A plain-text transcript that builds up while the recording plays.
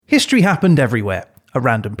History happened everywhere. A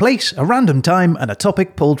random place, a random time, and a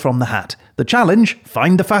topic pulled from the hat. The challenge: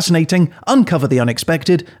 find the fascinating, uncover the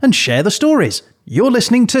unexpected, and share the stories. You're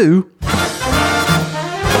listening to...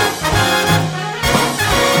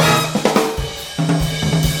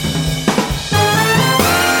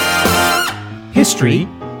 History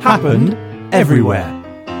happened everywhere.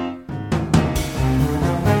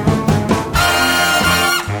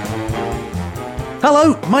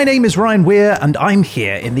 Hello, my name is Ryan Weir, and I'm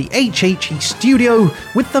here in the HHE studio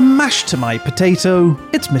with the mash to my potato.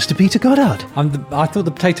 It's Mr. Peter Goddard. I thought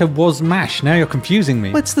the potato was mash. Now you're confusing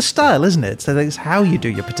me. Well, it's the style, isn't it? So that's how you do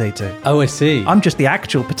your potato. Oh, I see. I'm just the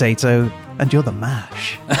actual potato, and you're the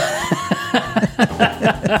mash.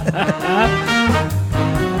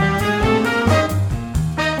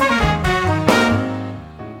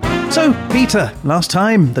 So, Peter, last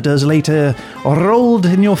time the desolator rolled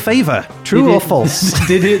in your favour. True or false?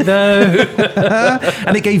 Did it though?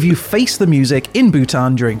 And it gave you Face the Music in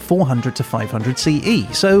Bhutan during 400 to 500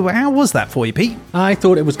 CE. So how was that for you, Pete? I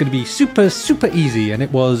thought it was going to be super easy, and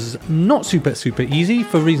it was not super easy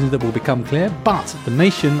for reasons that will become clear, but the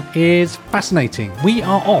nation is fascinating. We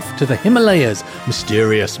are off to the Himalayas,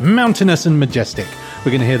 mysterious, mountainous and majestic.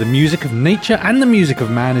 We're going to hear the music of nature and the music of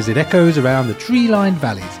man as it echoes around the tree-lined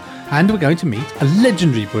valleys. And we're going to meet a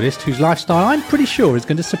legendary Buddhist whose lifestyle I'm pretty sure is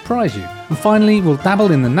going to surprise you. And finally, we'll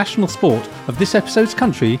dabble in the national sport of this episode's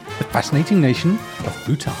country, the fascinating nation of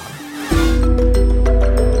Bhutan.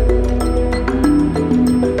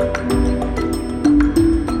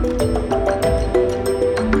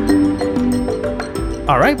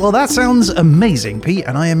 All right, well, that sounds amazing, Pete,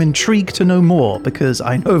 and I am intrigued to know more because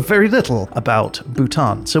I know very little about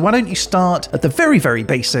Bhutan. So why don't you start at the very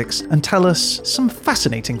basics and tell us some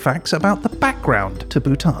fascinating facts about the background to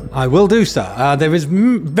Bhutan? I will do so. There is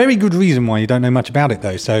very good reason why you don't know much about it,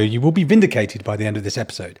 though, so you will be vindicated by the end of this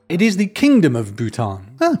episode. It is the Kingdom of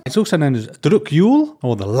Bhutan. Oh. It's also known as Druk-Yul,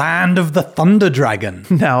 or the Land of the Thunder Dragon.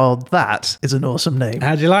 Now, that is an awesome name.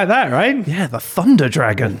 How'd you like that, right? Yeah, the Thunder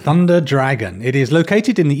Dragon. Thunder Dragon. It is located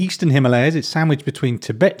in the eastern Himalayas. It's sandwiched between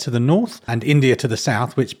Tibet to the north and India to the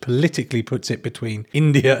south, which politically puts it between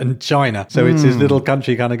India and China. So it's this little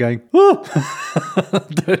country kind of going, oh!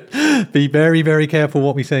 Be very careful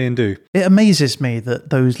what we say and do. It amazes me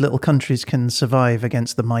that those little countries can survive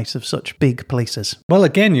against the might of such big places. Well,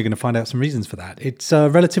 again, you're going to find out some reasons for that. It's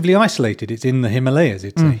relatively isolated. It's in the Himalayas.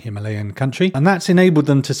 It's a Himalayan country. And that's enabled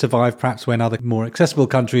them to survive perhaps when other more accessible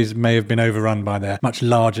countries may have been overrun by their much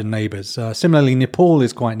larger neighbours. Similarly, Nepal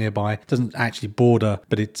is quite nearby. It doesn't actually border,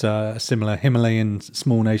 but it's a similar Himalayan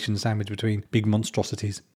small nation sandwiched between big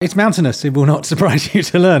monstrosities. It's mountainous. It will not surprise you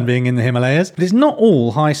to learn being in the Himalayas. But it's not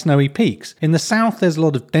all high snowy peaks. In the south, there's a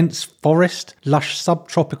lot of dense forest, lush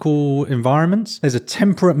subtropical environments. There's a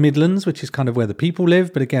temperate Midlands, which is kind of where the people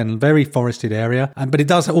live, but again, very forested area. But it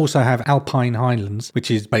does also have alpine highlands, which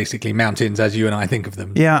is basically mountains as you and I think of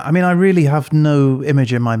them. Yeah, I mean, I really have no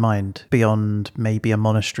image in my mind beyond maybe a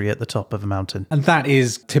monastery at the top of a mountain. And that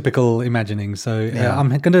is typical imagining. So I'm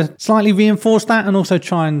going to slightly reinforce that and also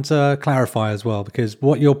try and clarify as well, because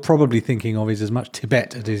what you're probably thinking of is as much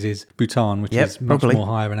Tibet as it is Bhutan, which is much more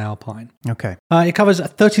higher and alpine. Okay. It covers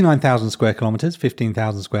 39,000 square kilometres,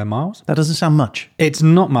 15,000 square miles. That doesn't sound much. It's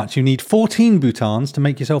not much. You need 14 Bhutans to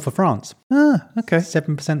make yourself a France. Ah, okay.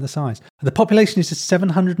 7% the size. The population is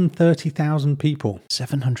 730,000 people.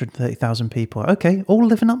 730,000 people. Okay, all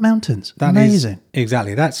living up mountains. Amazing.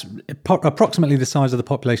 Exactly. That's approximately the size of the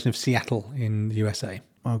population of Seattle in the USA.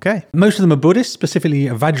 Okay. Most of them are Buddhist, specifically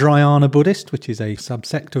a Vajrayana Buddhist, which is a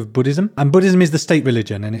subsect of Buddhism. And Buddhism is the state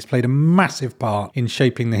religion, and it's played a massive part in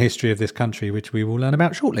shaping the history of this country, which we will learn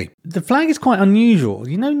about shortly. The flag is quite unusual.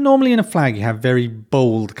 You know, normally in a flag you have very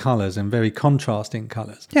bold colours and very contrasting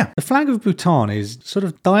colours. Yeah. The flag of Bhutan is sort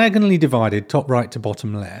of diagonally divided, top right to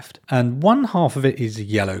bottom left, and one half of it is a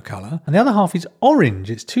yellow colour, and the other half is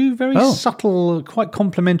orange. It's two very subtle, quite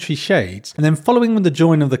complementary shades. And then following with the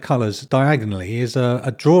join of the colours diagonally is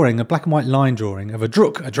a drawing, a black and white line drawing of a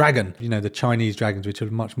druk, a dragon. You know, the Chinese dragons, which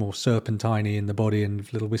are much more serpentine in the body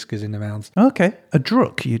and little whiskers in their mouths. Okay. A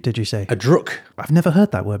druk, did you say? A druk. I've never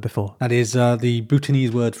heard that word before. That is the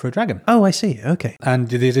Bhutanese word for a dragon. Oh, I see. Okay.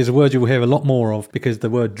 And it is a word you will hear a lot more of because the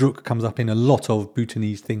word druk comes up in a lot of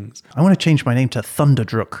Bhutanese things. I want to change my name to Thunder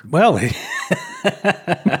Druk. Well...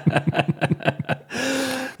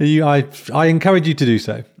 I encourage you to do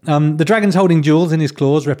so. The dragon's holding jewels in his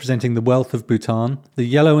claws, representing the wealth of Bhutan. The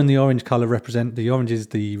yellow and the orange colour represent, the orange is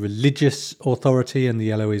the religious authority and the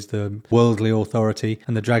yellow is the worldly authority.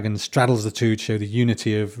 And the dragon straddles the two to show the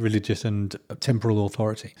unity of religious and temporal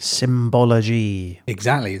authority. Symbology.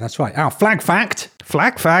 Exactly, that's right. Our flag fact.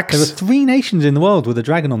 Flag facts. There are 3 nations in the world with a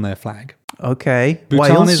dragon on their flag. Okay.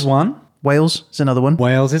 Bhutan Wales is one. Wales is another one.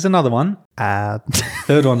 Wales is another one.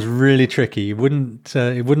 Third one's really tricky. It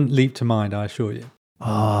wouldn't leap to mind, I assure you.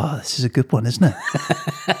 Oh, this is a good one, isn't it?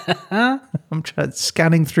 I'm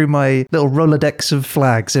scanning through my little Rolodex of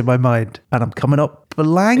flags in my mind, and I'm coming up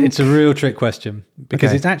blank. It's a real trick question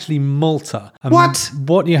because It's actually Malta. And what?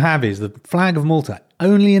 What you have is the flag of Malta.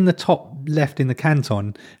 Only in the top left in the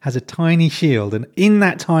canton has a tiny shield, and in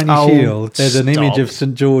that tiny shield, there's an image of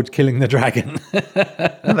St. George killing the dragon.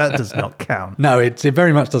 That does not count. No, it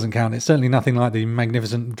very much doesn't count. It's certainly nothing like the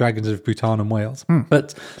magnificent dragons of Bhutan and Wales.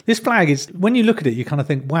 But this flag is, when you look at it, you kind of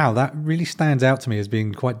think, wow, that really stands out to me as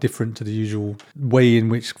being quite different to the usual way in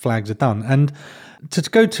which flags are done. And to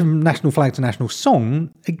go to national flag to national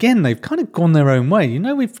song, again, they've kind of gone their own way. You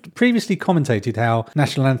know, we've previously commentated how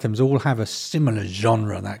national anthems all have a similar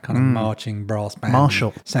genre, that kind of marching brass band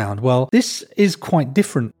martial sound. Well, this is quite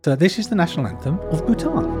different. This is the national anthem of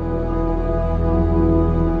Bhutan.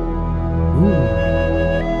 Ooh.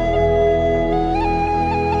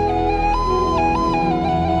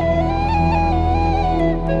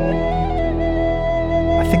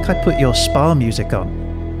 I think I put your spa music on.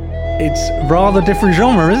 It's rather different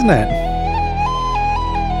genre, isn't it?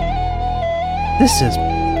 This is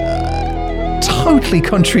totally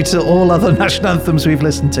contrary to all other national anthems we've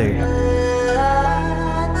listened to.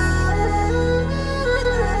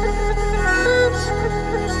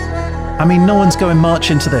 I mean, no one's going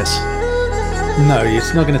marching to this. No,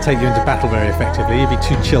 it's not going to take you into battle very effectively. You'd be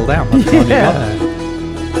too chilled out by the time you got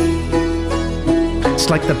there. It's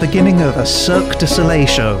like the beginning of a Cirque du Soleil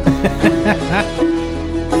show.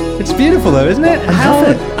 It's beautiful though, isn't it? How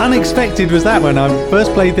unexpected was that when I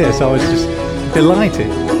first played this? I was just delighted.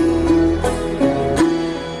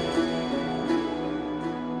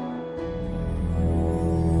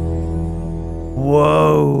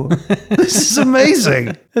 Whoa. This is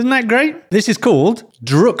amazing. Isn't that great? This is called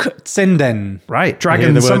Druk Tsenden. Right,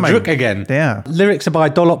 Dragon the word Summon. Druk again. Yeah. Lyrics are by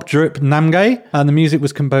Dolop Drup Namgay, and the music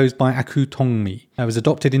was composed by Aku Tongmi. It was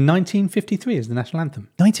adopted in 1953 as the national anthem.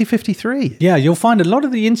 1953. Yeah, you'll find a lot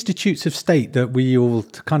of the institutes of state that we all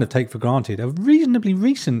kind of take for granted are reasonably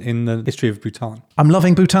recent in the history of Bhutan. I'm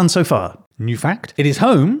loving Bhutan so far. New fact, it is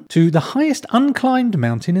home to the highest unclimbed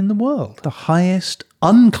mountain in the world. The highest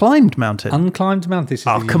unclimbed mountain. Unclimbed mountain. This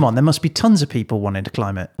is come on. There must be tons of people wanting to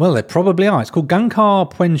climb it. Well, there probably are. It's called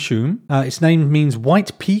Gangkar Puenshum. Its name means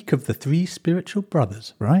White Peak of the Three Spiritual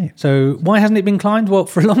Brothers. Right. So why hasn't it been climbed? Well,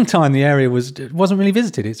 for a long time, the area wasn't really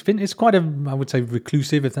visited. It's quite a, I would say,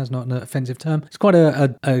 reclusive, if that's not an offensive term. It's quite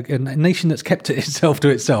a nation that's kept itself to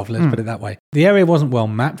itself, let's put it that way. The area wasn't well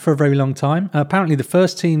mapped for a very long time. Apparently, the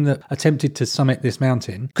first team that attempted to summit this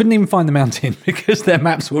mountain couldn't even find the mountain because their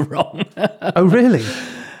maps were wrong. Oh, really?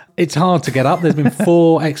 It's hard to get up. There's been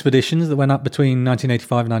 4 expeditions that went up between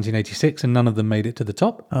 1985 and 1986, and none of them made it to the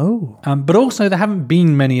top. Oh. But also, there haven't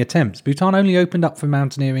been many attempts. Bhutan only opened up for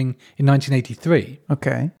mountaineering in 1983.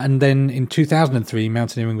 Okay. And then in 2003,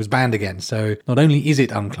 mountaineering was banned again. So not only is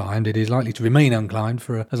it unclimbed, it is likely to remain unclimbed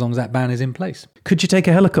for as long as that ban is in place. Could you take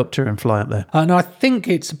a helicopter and fly up there? No, I think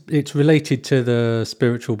it's related to the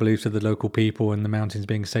spiritual beliefs of the local people and the mountains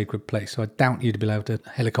being a sacred place. So I doubt you'd be able to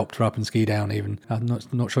helicopter up and ski down even. I'm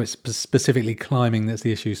not sure it's specifically climbing that's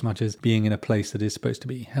the issue as much as being in a place that is supposed to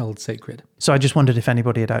be held sacred. So I just wondered if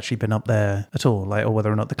anybody had actually been up there at all, like, or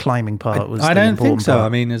whether or not the climbing part was I the don't important think so. part. I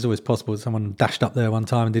mean, it's always possible that someone dashed up there one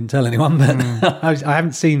time and didn't tell anyone, but I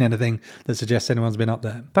haven't seen anything that suggests anyone's been up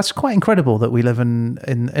there. That's quite incredible that we live in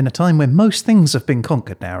a time where most things have been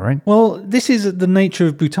conquered now, right? Well, this is the nature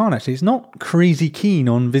of Bhutan, actually. It's not crazy keen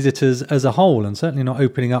on visitors as a whole, and certainly not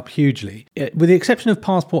opening up hugely. With the exception of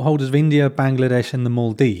passport holders of India, Bangladesh and the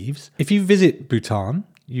Maldives, if you visit Bhutan,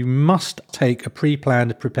 you must take a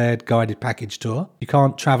pre-planned, prepared, guided package tour. You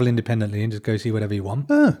can't travel independently and just go see whatever you want.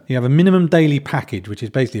 You have a minimum daily package, which is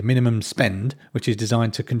basically a minimum spend, which is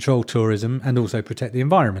designed to control tourism and also protect the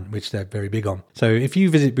environment, which they're very big on. So if you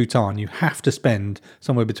visit Bhutan, you have to spend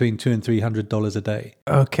somewhere between $200 and $300 a day.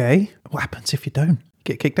 Okay. What happens if you don't?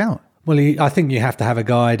 Get kicked out? Well, I think you have to have a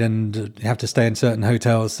guide and you have to stay in certain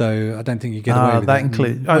hotels, so I don't think you get away with that. That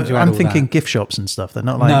includes. I'm thinking gift shops and stuff. They're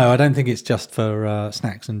not like. No, I don't think it's just for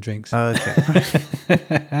snacks and drinks. Okay.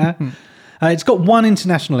 It's got one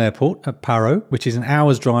international airport at Paro, which is an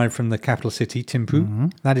hour's drive from the capital city,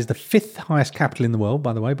 Thimphu. That is the 5th highest capital in the world,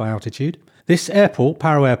 by the way, by altitude. This airport,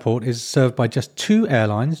 Paro Airport, is served by just 2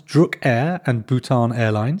 airlines, Druk Air and Bhutan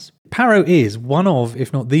Airlines. Paro is one of,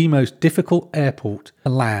 if not the most difficult airport to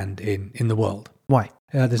land in the world. Why?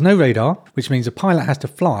 There's no radar, which means a pilot has to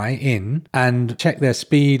fly in and check their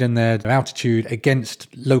speed and their altitude against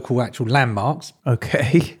local actual landmarks.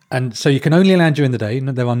 Okay. And so you can only land during the day.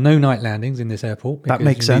 There are no night landings in this airport. That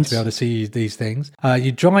makes you sense. need to be able to see these things.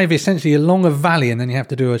 You drive essentially along a valley and then you have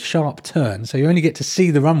to do a sharp turn. So you only get to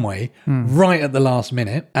see the runway right at the last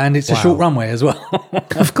minute. And it's a short runway as well.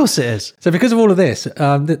 Of course it is. So because of all of this,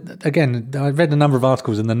 again, I read a number of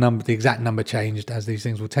articles and the exact number changed as these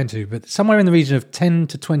things will tend to, but somewhere in the region of 10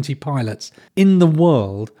 to 20 pilots in the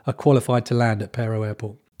world are qualified to land at Paro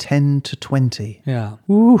Airport. 10 to 20. Yeah.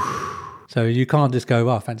 Ooh. So you can't just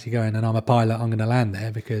go, fancy going and I'm a pilot, I'm going to land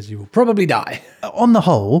there because you will probably die. On the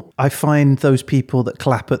whole, I find those people that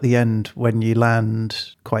clap at the end when you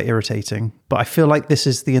land quite irritating. But I feel like this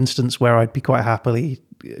is the instance where I'd be quite happily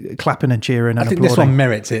clapping and cheering and I think applauding. this one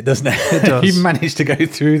merits it, doesn't it? It does. You managed to go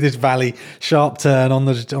through this valley, sharp turn on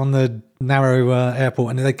the narrow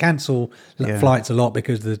airport, and they cancel flights a lot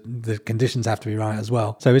because the conditions have to be right as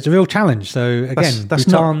well. So it's a real challenge. So again, that's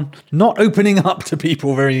Bhutan not opening up to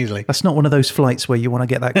people very easily. That's not one of those flights where you want to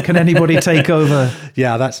get that. Can anybody take over?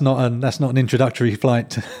 Yeah, that's not an introductory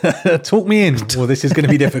flight. Talk me in. Well, this is going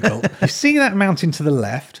to be difficult. You see that mountain to the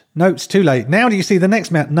left? No, it's too late. Now do you see the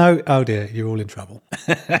next mountain? No. Oh dear, you're all in trouble.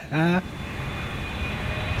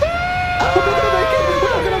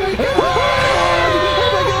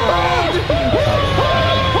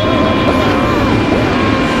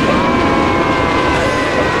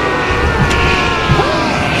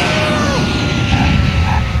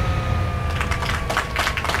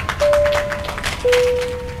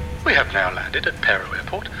 We have now landed at Paro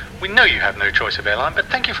Airport. We know you have no choice of airline, but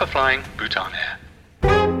thank you for flying Bhutan Air.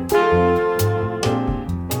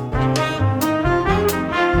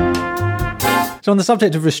 So on the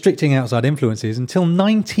subject of restricting outside influences, until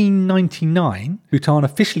 1999, Bhutan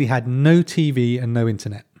officially had no TV and no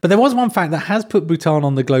internet. But there was one fact that has put Bhutan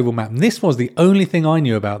on the global map, and this was the only thing I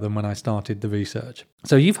knew about them when I started the research.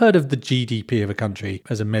 So you've heard of the GDP of a country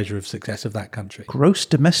as a measure of success of that country. Gross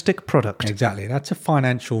domestic product. Exactly, that's a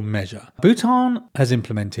financial measure. Bhutan has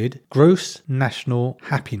implemented gross national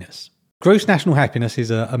happiness. Gross national happiness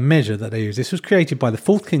is a measure that they use. This was created by the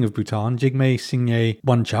 4th King of Bhutan, Jigme Singye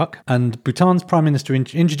Wanchuk, and Bhutan's Prime Minister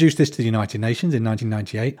introduced this to the United Nations in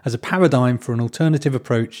 1998 as a paradigm for an alternative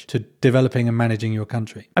approach to developing and managing your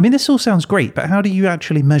country. I mean, this all sounds great, but how do you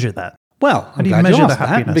actually measure that? Well, I'm do you glad you measure the asked that,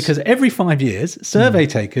 happiness? because every 5 years, survey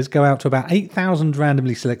takers go out to about 8,000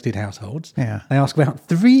 randomly selected households. Yeah. They ask about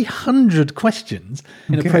 300 questions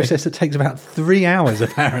in Okay. a process that takes about 3 hours,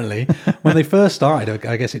 apparently. When they first started,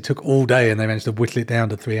 I guess it took all day and they managed to whittle it down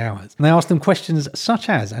to 3 hours. And they ask them questions such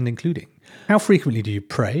as, and including, how frequently do you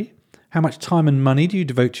pray? How much time and money do you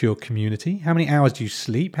devote to your community? How many hours do you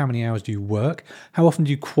sleep? How many hours do you work? How often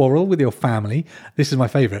do you quarrel with your family? This is my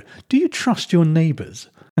favourite. Do you trust your neighbours?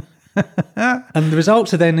 And the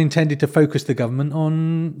results are then intended to focus the government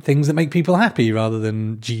on things that make people happy rather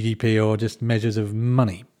than GDP or just measures of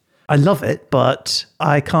money. I love it, but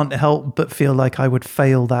I can't help but feel like I would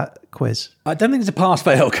fail that quiz. I don't think it's a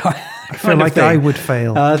pass-fail kind I feel like I would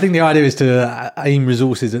fail. I think the idea is to aim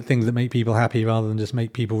resources at things that make people happy rather than just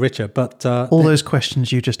make people richer. But All those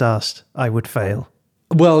questions you just asked, I would fail.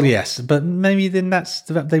 well, yes, but maybe then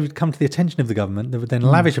they would come to the attention of the government. They would then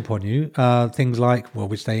lavish upon you things like, well,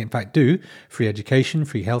 which they in fact do, free education,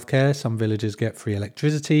 free healthcare. Some villages get free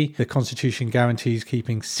electricity. The constitution guarantees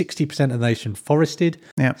keeping 60% of the nation forested.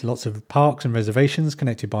 Yeah. There's lots of parks and reservations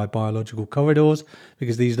connected by biological corridors,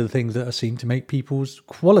 because these are the things that are seen to make people's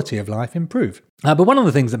quality of life improve. But one of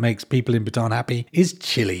the things that makes people in Bhutan happy is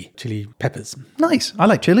chili peppers. Nice. I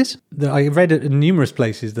like chilies. I read in numerous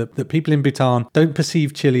places that people in Bhutan don't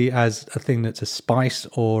perceive chili as a thing that's a spice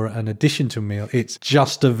or an addition to a meal. It's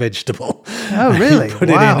just a vegetable. Oh, really? You put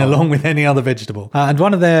it Wow. in along with any other vegetable. And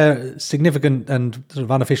one of their significant and sort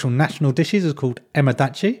of unofficial national dishes is called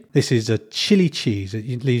emadachi. This is a chili cheese. It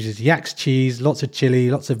uses yak's cheese, lots of chili,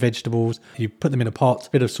 lots of vegetables. You put them in a pot,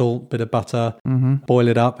 bit of salt, bit of butter, boil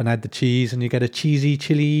it up and add the cheese, and you get a cheesy,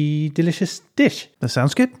 chili, delicious dish. That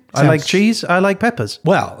sounds good. I like cheese. I like peppers.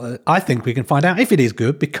 Well, I think we can find out if it is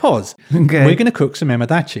good, because Okay. we're going to cook some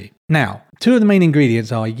emadachi. Now, Two of the main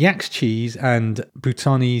ingredients are yak's cheese and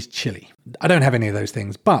Bhutanese chili. I don't have any of those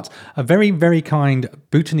things, but a very, very kind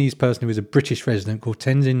Bhutanese person who is a British resident called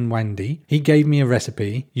Tenzin Wangdi, he gave me a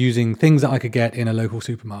recipe using things that I could get in a local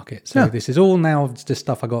supermarket. So this is all now just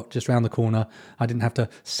stuff I got just around the corner. I didn't have to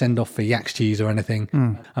send off for yak's cheese or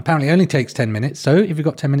anything. Apparently it only takes 10 minutes. So if you've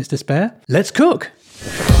got 10 minutes to spare, let's cook.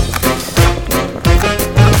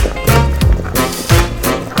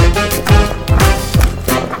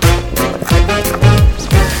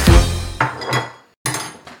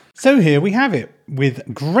 So here we have it, with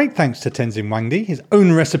great thanks to Tenzin Wangdi, his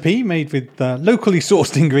own recipe made with locally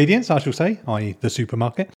sourced ingredients, I shall say, i.e. the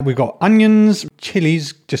supermarket. We've got onions,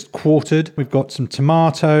 chilies just quartered, we've got some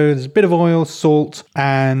tomato, there's a bit of oil, salt,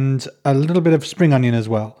 and a little bit of spring onion as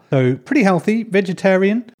well. So pretty healthy,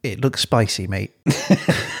 vegetarian. It looks spicy, mate.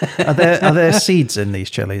 Are there seeds in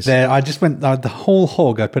these chilies? I just went the whole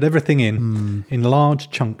hog, I put everything in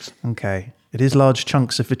large chunks. Okay, it is large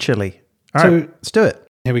chunks of the chili. All So- right, let's do it.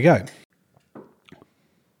 Here we go.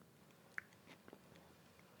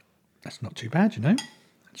 That's not too bad, you know.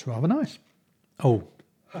 That's rather nice. Oh,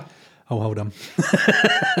 hold on.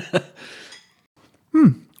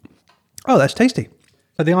 Oh, that's tasty.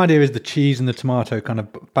 So the idea is the cheese and the tomato kind of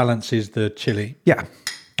balances the chili. Yeah.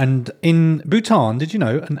 And in Bhutan, did you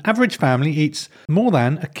know, an average family eats more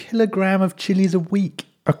than 1 kilogram of chilies a week.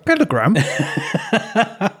 A kilogram?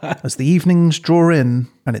 As the evenings draw in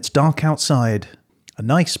and it's dark outside, a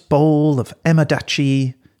nice bowl of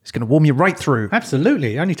emadachi is going to warm you right through.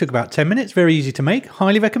 Absolutely. It only took about 10 minutes. Very easy to make.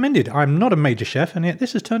 Highly recommended. I'm not a major chef, and yet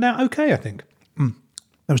this has turned out okay, I think. That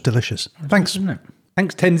was delicious. Thanks. Isn't it?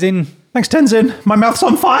 Thanks, Tenzin. Thanks, Tenzin. My mouth's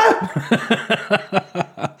on fire.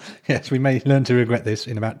 Yes, we may learn to regret this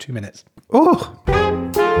in about 2 minutes. Oh.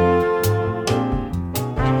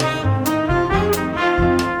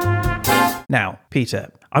 Now,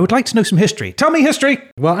 Peter, I would like to know some history. Tell me history.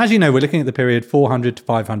 Well, as you know, we're looking at the period 400 to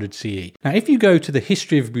 500 CE. Now, if you go to the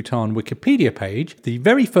History of Bhutan Wikipedia page, the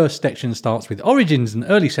very first section starts with origins and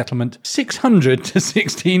early settlement 600 to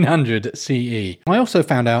 1600 CE. I also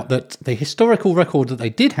found out that the historical records that they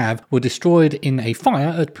did have were destroyed in a fire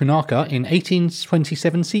at Punakha in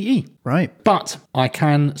 1827 CE. Right. But I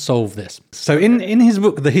can solve this. So in his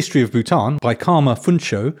book, The History of Bhutan, by Karma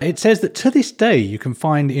Phuntsho, it says that to this day you can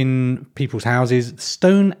find in people's houses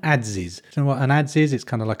stone adzes. Do you know what an adze is? It's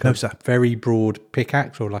kind of like a very broad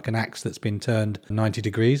pickaxe, or like an axe that's been turned 90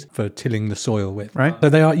 degrees for tilling the soil with. Right.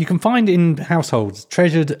 So you can find in households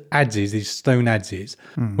treasured adzes, these stone adzes,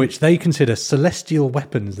 which they consider celestial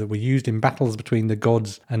weapons that were used in battles between the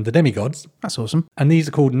gods and the demigods. That's awesome. And these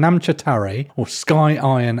are called namchatare, or sky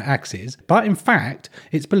iron axes. But in fact,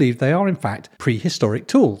 it's believed they are in fact prehistoric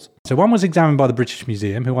tools. So one was examined by the British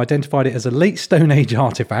Museum, who identified it as a late Stone Age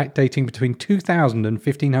artifact dating between 2000 and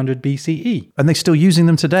 1500 BCE. And they're still using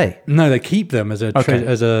them today? No, they keep them as they're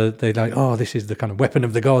like, oh, this is the kind of weapon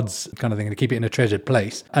of the gods kind of thing, and they keep it in a treasured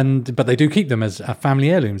place. But they do keep them as a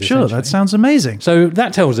family heirlooms. Sure, that sounds amazing. So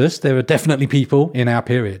that tells us there are definitely people in our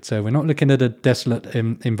period. So we're not looking at a desolate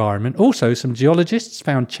environment. Also, some geologists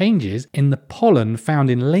found changes in the pollen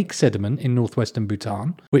found in lake sediment in northwestern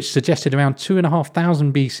Bhutan, which suggested around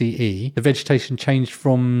 2,500 BCE, the vegetation changed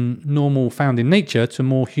from normal found in nature to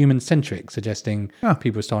more human-centric, suggesting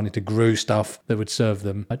people were starting to grow stuff that would serve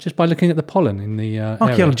them just by looking at the pollen in the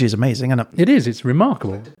Archaeology is amazing, isn't it? It is. It's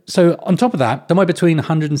remarkable. So on top of that, somewhere between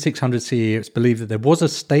 100 and 600 CE, it's believed that there was a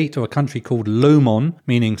state or a country called Lomon,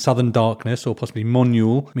 meaning southern darkness, or possibly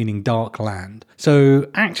Monyul, meaning dark land. So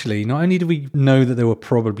actually, not only do we know that there were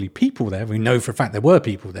probably people there, we know for a fact there were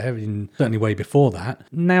people there, certainly way before that.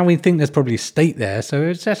 Now we think there's probably a state there, so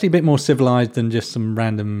it's actually a bit more civilized than just some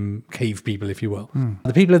random cave people, if you will.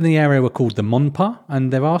 The people in the area were called the Monpa,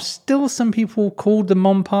 and there are still some people called the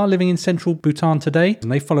Monpa living in central Bhutan today,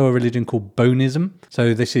 and they follow a religion called Bonism.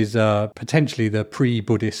 So this is potentially the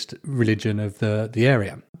pre-Buddhist religion of the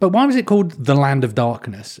area. But why was it called the Land of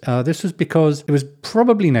Darkness? This was because it was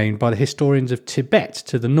probably named by the historians of Tibet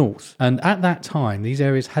to the north. And at that time, these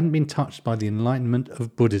areas hadn't been touched by the enlightenment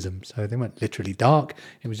of Buddhism. So they weren't literally dark.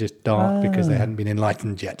 It was just dark because they hadn't been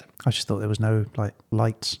enlightened yet. I just thought there was no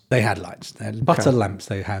lights. They had lights. They had butter lamps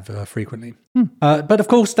they have frequently. But of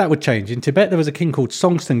course, that would change. In Tibet, there was a king called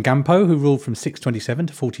Songtsen Gampo who ruled from 627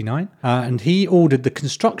 to 49. And he ordered the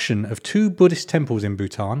construction of 2 Buddhist temples in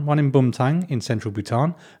Bhutan, one in Bumthang in central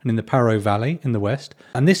Bhutan and in the Paro Valley in the west.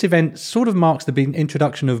 And this event sort of marks the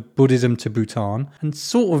introduction of Buddhism to Bhutan and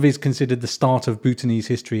sort of is considered the start of Bhutanese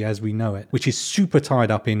history as we know it, which is super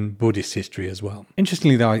tied up in Buddhist history as well.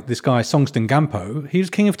 Interestingly, this guy Songtsen Gampo, he was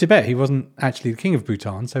king of Tibet Tibet. He wasn't actually the king of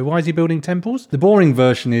Bhutan. So why is he building temples? The boring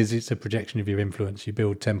version is it's a projection of your influence. You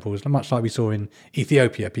build temples, much like we saw in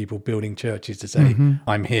Ethiopia, people building churches to say,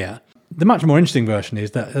 I'm here. The much more interesting version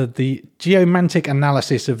is that the geomantic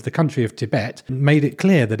analysis of the country of Tibet made it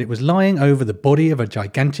clear that it was lying over the body of a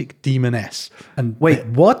gigantic demoness. And Wait,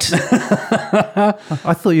 what?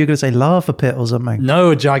 I thought you were going to say lava pit or something.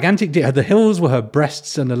 no, a gigantic the hills were her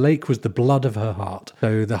breasts and the lake was the blood of her heart.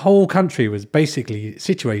 So the whole country was basically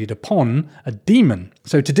situated upon a demon.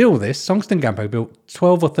 So to deal with this, Songtsen Gampo built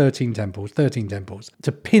 12 or 13 temples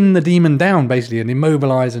to pin the demon down basically and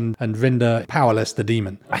immobilize and render powerless the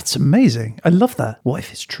demon. That's amazing. I love that. What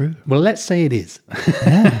if it's true? Well, let's say it is.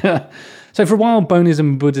 So for a while, Bonism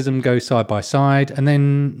and Buddhism go side by side. And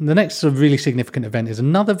then the next sort of really significant event is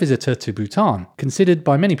another visitor to Bhutan, considered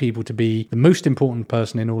by many people to be the most important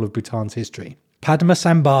person in all of Bhutan's history.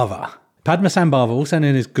 Padmasambhava. Padmasambhava, also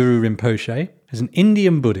known as Guru Rinpoche, is an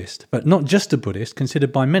Indian Buddhist, but not just a Buddhist,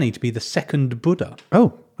 considered by many to be the second Buddha.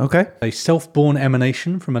 Oh, okay. A self-born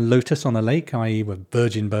emanation from a lotus on a lake, i.e. a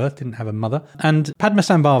virgin birth, didn't have a mother. And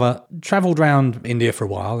Padmasambhava travelled around India for a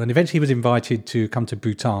while and eventually was invited to come to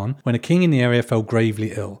Bhutan when a king in the area fell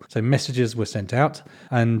gravely ill. So messages were sent out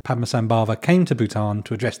and Padmasambhava came to Bhutan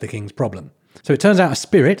to address the king's problem. So it turns out a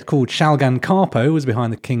spirit called Shalgan Karpo was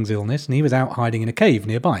behind the king's illness and he was out hiding in a cave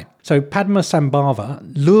nearby. So Padmasambhava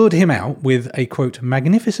lured him out with a, quote,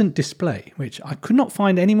 magnificent display, which I could not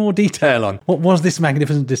find any more detail on. What was this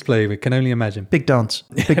magnificent display? We can only imagine. Big dance.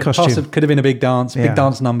 Big costume. Could have been a big dance, big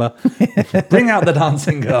dance number. Bring out the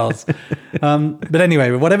dancing girls. But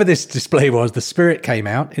anyway, whatever this display was, the spirit came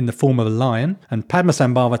out in the form of a lion and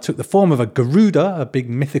Padmasambhava took the form of a Garuda, a big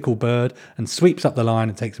mythical bird, and sweeps up the lion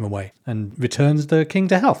and takes him away and returns the king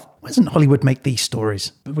to health. Why doesn't Hollywood make these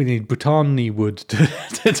stories? We need Bhutani wood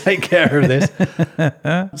to take care of this.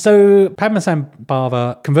 So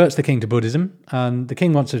Padmasambhava converts the king to Buddhism and the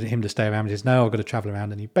king wants him to stay around. He says, no, I've got to travel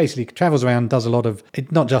around. And he basically travels around, does a lot of,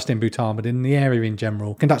 not just in Bhutan, but in the area in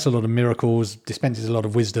general, conducts a lot of miracles, dispenses a lot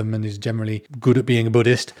of wisdom and is generally good at being a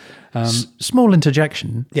Buddhist. Small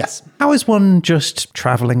interjection. Yes. How is one just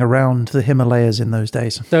travelling around the Himalayas in those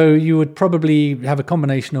days? So you would probably have a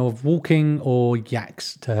combination of walking or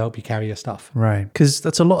yaks to help you carry your stuff. Right. Because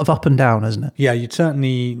that's a lot of up and down, isn't it? Yeah, you'd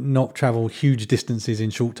certainly not travel huge distances in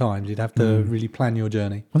short times. You'd have to really plan your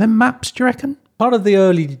journey. Well, then maps, do you reckon? Part of the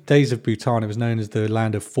early days of Bhutan, it was known as the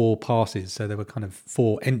land of four passes. So there were kind of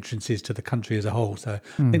four entrances to the country as a whole. So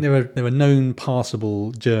I think there were known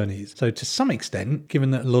passable journeys. So to some extent,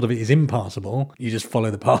 given that a lot of it is impassable, you just follow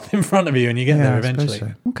the path in front of you and you get there eventually.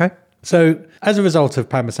 So. Okay. So as a result of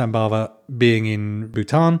Padmasambhava being in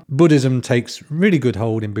Bhutan, Buddhism takes really good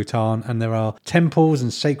hold in Bhutan and there are temples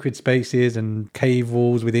and sacred spaces and cave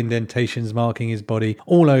walls with indentations marking his body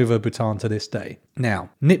all over Bhutan to this day. Now,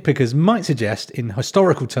 nitpickers might suggest in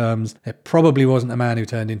historical terms there probably wasn't a man who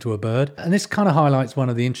turned into a bird. And this kind of highlights one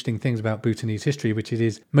of the interesting things about Bhutanese history, which it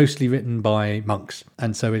is mostly written by monks.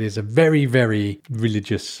 And so it is a very, very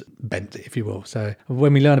religious bent, if you will. So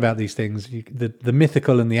when we learn about these things, the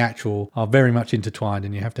mythical and the actual are very much intertwined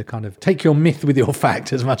and you have to kind of take your myth with your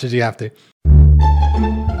fact as much as you have to.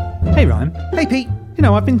 Hey Ryan. Hey Pete. You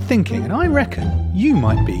know, I've been thinking and I reckon you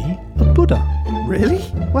might be a Buddha. Really?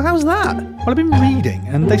 Well, how's that? Well, I've been reading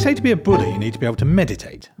and they say to be a Buddha you need to be able to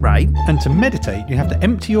meditate. Right. And to meditate you have to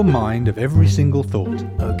empty your mind of every single thought.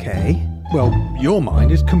 Okay. Well, your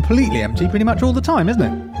mind is completely empty pretty much all the time, isn't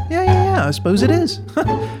it? Yeah, I suppose it is.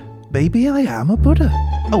 Maybe I am a Buddha.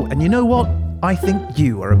 Oh, and you know what? I think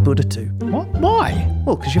you are a Buddha too. What? Why?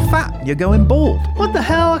 Well, because you're fat and you're going bald. What the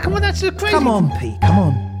hell? Come on, that's crazy. Come on, Pete, come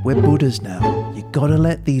on. We're Buddhas now. You gotta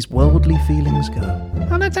let these worldly feelings go.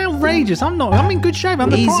 Oh, that's outrageous. I'm in good shape.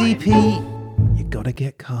 I'm the Easy, prime. Pete. You gotta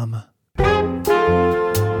get calmer.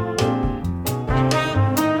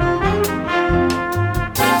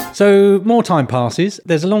 So more time passes.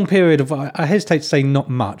 There's a long period of, I hesitate to say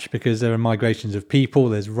not much, because there are migrations of people,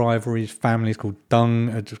 there's rivalries, families called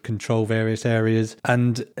Dung control various areas.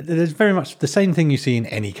 And there's very much the same thing you see in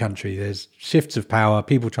any country. There's shifts of power,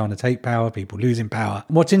 people trying to take power, people losing power.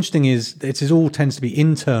 What's interesting is it all tends to be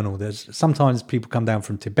internal. There's sometimes people come down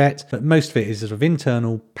from Tibet, but most of it is sort of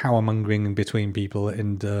internal power mongering between people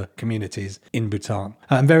and communities in Bhutan.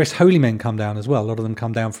 And various holy men come down as well. A lot of them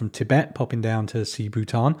come down from Tibet, popping down to see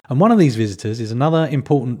Bhutan. And one of these visitors is another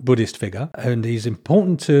important Buddhist figure, and he's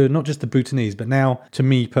important to not just the Bhutanese, but now to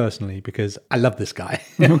me personally, because I love this guy.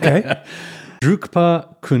 Okay.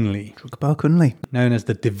 Drukpa Kunli, Drukpa Kunli. known as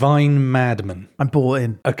the Divine Madman. I'm bought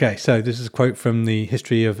in. Okay, so this is a quote from the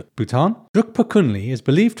history of Bhutan. Drukpa Kunli is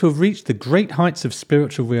believed to have reached the great heights of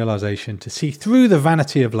spiritual realization to see through the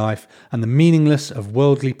vanity of life and the meaningless of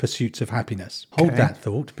worldly pursuits of happiness. Hold Okay. that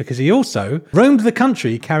thought, because he also roamed the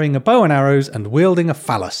country carrying a bow and arrows and wielding a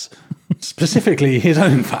phallus. Specifically his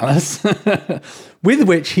own phallus, with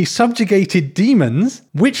which he subjugated demons,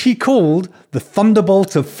 which he called the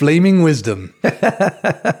Thunderbolt of Flaming Wisdom.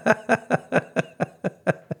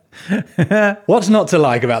 What's not to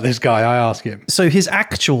like about this guy, I ask him? So his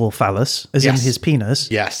actual phallus, as in Yes. his penis,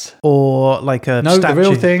 Yes. or like a No, statue? the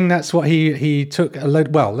real thing, that's what he took a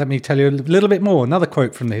load. Well, let me tell you a little bit more. Another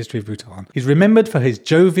quote from the history of Bhutan. He's remembered for his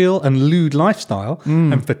jovial and lewd lifestyle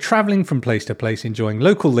and for traveling from place to place, enjoying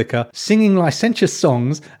local liquor, singing licentious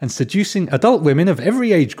songs, and seducing adult women of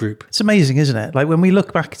every age group. It's amazing, isn't it? Like when we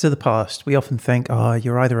look back to the past, we often think, oh,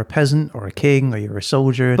 you're either a peasant or a king or you're a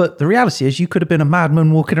soldier. But the reality is you could have been a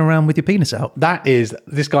madman walking around with your penis out.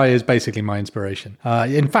 This guy is basically my inspiration.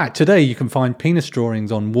 In fact, today you can find penis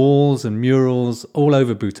drawings on walls and murals all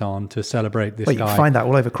over Bhutan to celebrate this Well, you guy. can find that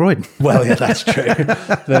all over Croydon. Well, yeah, that's true.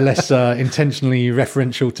 They're less intentionally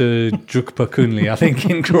referential to Drukpa Kunli, I think,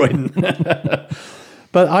 in Croydon.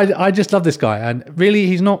 But I just love this guy. And really,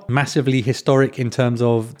 he's not massively historic in terms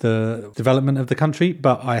of the development of the country,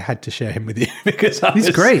 but I had to share him with you because I He's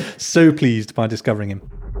was great. so pleased by discovering him.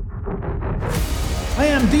 I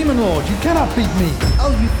am Demon Lord. You cannot beat me.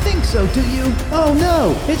 Oh, you think so, do you? Oh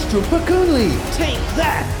no, it's Drukpa Kunli. Take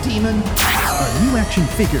that, demon! A new action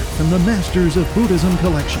figure from the Masters of Buddhism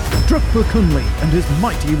collection. Drukpa Kunli and his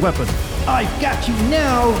mighty weapon. I've got you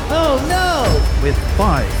now! Oh no! With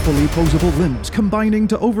 5 fully posable limbs combining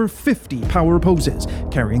to over 50 power poses.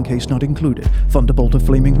 Carrying case not included. Thunderbolt of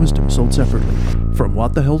Flaming Wisdom sold separately. From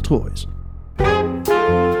What the Hell Toys.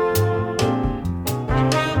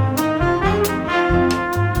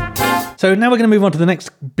 So now we're going to move on to the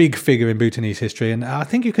next big figure in Bhutanese history, and I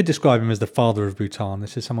think you could describe him as the father of Bhutan.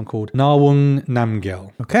 This is someone called Nawang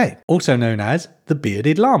Namgyal, Okay. also known as the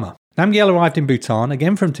Bearded Lama. Namgyal arrived in Bhutan,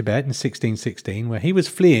 again from Tibet, in 1616, where he was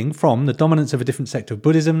fleeing from the dominance of a different sect of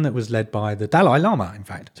Buddhism that was led by the Dalai Lama, in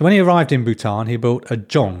fact. So when he arrived in Bhutan, he built a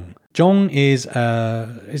dzong. Dzong is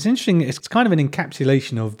it's interesting. It's kind of an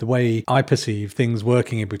encapsulation of the way I perceive things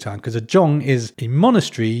working in Bhutan, because a dzong is a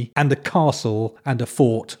monastery and a castle and a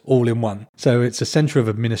fort all in one. So it's a center of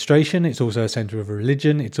administration. It's also a center of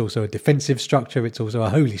religion. It's also a defensive structure. It's also a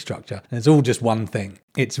holy structure. And it's all just one thing.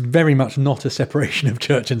 It's very much not a separation of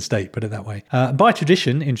church and state, put it that way. By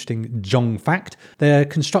tradition, interesting dzong fact, they're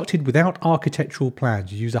constructed without architectural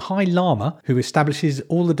plans. You use a high lama who establishes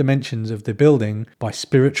all the dimensions of the building by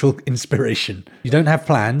spiritual inspiration. You don't have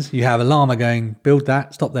plans. You have a lama going, build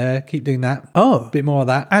that, stop there, keep doing that. Oh. Bit more of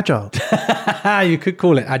that. Agile. You could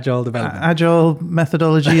call it agile development. Agile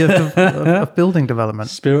methodology of building development.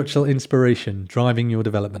 Spiritual inspiration driving your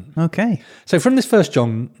development. Okay. So from this first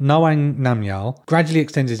dzong, Nawang Namgyal gradually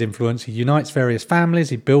extends his influence. He unites various families.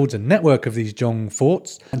 He builds a network of these dzong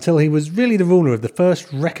forts until he was really the ruler of the first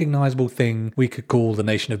recognizable thing we could call the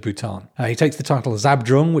nation of Bhutan. He takes the title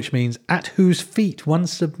Zabdrung, which means at whose feet one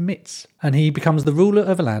submits. And he becomes the ruler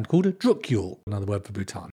of a land called Drukyul, another word for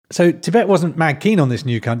Bhutan. So Tibet wasn't mad keen on this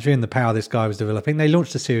new country and the power this guy was developing. They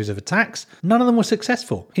launched a series of attacks. None of them were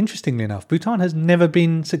successful. Interestingly enough, Bhutan has never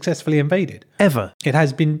been successfully invaded. Ever. It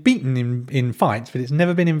has been beaten in fights, but it's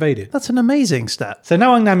never been invaded. That's an amazing stat. So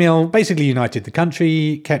Nawang Namgyal basically united the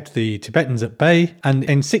country, kept the Tibetans at bay, and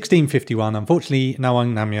in 1651, unfortunately,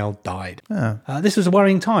 Nawang Namgyal died. This was a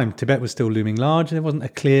worrying time. Tibet was still looming large, and there wasn't a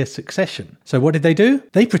clear succession. So what did they do?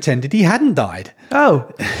 They pretended he hadn't died.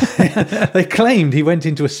 Oh. They claimed he went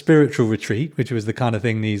into a spiritual retreat, which was the kind of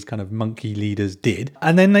thing these kind of monkey leaders did.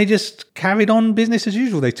 And then they just carried on business as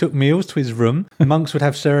usual. They took meals to his room. The monks would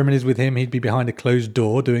have ceremonies with him. He'd be behind a closed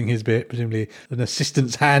door doing his bit, presumably an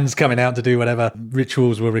assistant's hands coming out to do whatever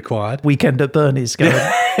rituals were required. Weekend at Bernie's going.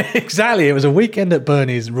 Exactly. It was a weekend at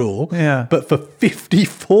Bernie's rule. Yeah. But for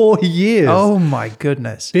 54 years. Oh my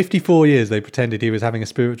goodness. 54 years they pretended he was having a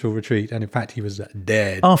spiritual retreat, and in fact he was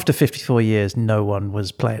dead. After 54 years, no one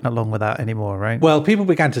was playing along with that anymore, right? Well, people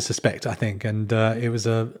began to suspect, I think, and it was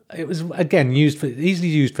again easily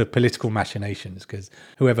used for political machinations, because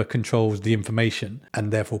whoever controls the information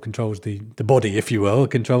and therefore controls the body, if you will,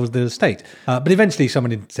 controls the state. But eventually,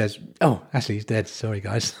 someone says, "Oh, actually, he's dead. Sorry,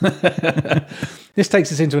 guys." This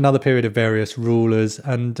takes us into another period of various rulers.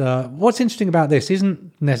 And what's interesting about this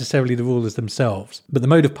isn't necessarily the rulers themselves, but the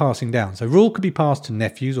mode of passing down. So rule could be passed to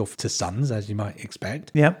nephews or to sons, as you might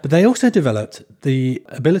expect. Yeah. But they also developed the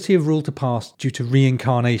ability of rule to pass due to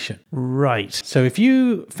reincarnation. Right. So if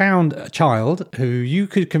you found a child who you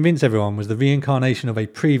could convince everyone was the reincarnation of a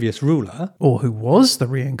previous ruler, Or who was the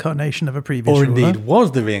reincarnation of a previous or ruler. indeed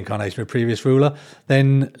was the reincarnation of a previous ruler,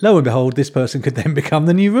 then lo and behold, this person could then become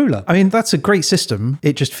the new ruler. I mean, that's a great system.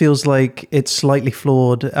 It just feels like it's slightly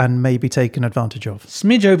flawed and maybe taken advantage of.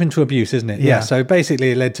 Smidge open to abuse, isn't it? Yeah. So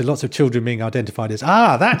basically, it led to lots of children being identified as,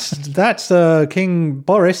 that's King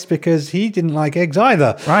Boris because he didn't like eggs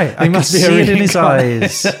either. Right. He I can must be a see it in his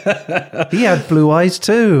reincarnation. eyes. He had blue eyes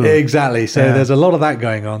too. Exactly. So Yeah. there's a lot of that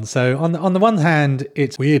going on. So on the one hand,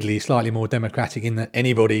 it's weirdly slightly more democratic in that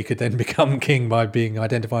anybody could then become king by being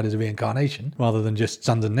identified as a reincarnation rather than just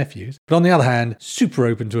sons and nephews. But on the other hand, super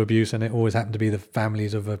open to abuse, and it always happened to be the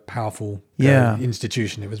families of a powerful Yeah.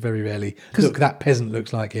 institution. It was very rarely, look, that peasant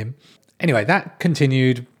looks like him. Anyway, that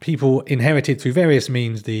continued. People inherited through various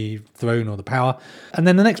means the throne or the power. And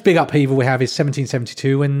then the next big upheaval we have is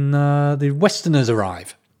 1772 when the Westerners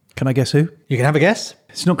arrive. Can I guess who? You can have a guess.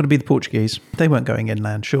 It's not going to be the Portuguese. They weren't going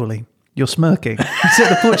inland, surely. You're smirking. Is it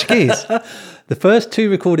the Portuguese? The first two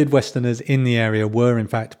recorded Westerners in the area were, in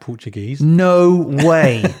fact, Portuguese. No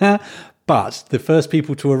way. But the first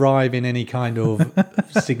people to arrive in any kind of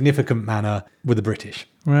significant manner were the British.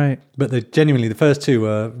 Right. But genuinely, the first two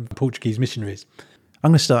were Portuguese missionaries.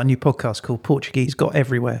 I'm going to start a new podcast called Portuguese Got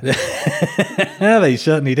Everywhere. Yeah, they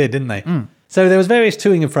certainly did, didn't they? So there was various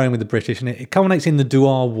toing and froing with the British, and it culminates in the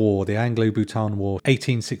Duar War, the Anglo-Bhutan War,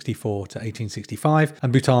 1864 to 1865,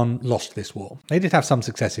 and Bhutan lost this war. They did have some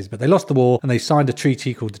successes, but they lost the war, and they signed a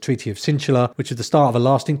treaty called the Treaty of Sinchala, which is the start of a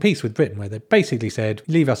lasting peace with Britain, where they basically said,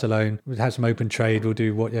 leave us alone, we'll have some open trade, we'll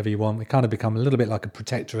do whatever you want. We kind of become a little bit like a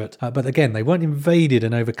protectorate. But again, they weren't invaded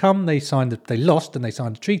and overcome. They lost and they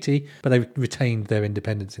signed a treaty, but they retained their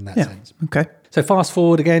independence in that sense. Okay. So fast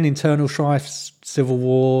forward again, internal strifes, civil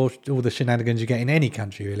war, all the shenanigans you get in any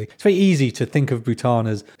country, really. It's very easy to think of Bhutan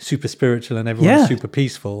as super spiritual and everyone's super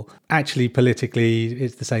peaceful. Actually, politically,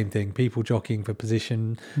 it's the same thing. People jockeying for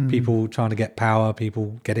position, people trying to get power,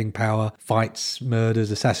 people getting power, fights,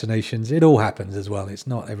 murders, assassinations. It all happens as well. It's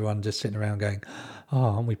not everyone just sitting around going, oh,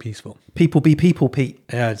 aren't we peaceful? People be people, Pete.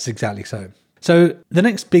 Yeah, it's exactly so. So the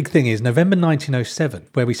next big thing is November 1907,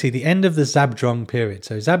 where we see the end of the Zabdrung period.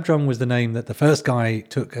 So Zabdrung was the name that the first guy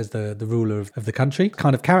took as the ruler of the country,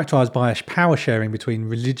 kind of characterized by a power sharing between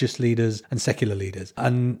religious leaders and secular leaders.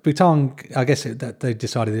 And Bhutan, I guess that they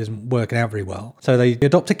decided it isn't working out very well. So they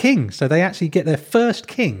adopt a king. So they actually get their first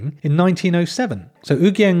king in 1907. So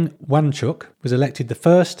Ugyen Wangchuck was elected the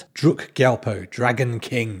first Druk Gyalpo, Dragon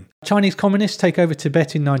King. Chinese communists take over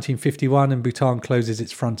Tibet in 1951 and Bhutan closes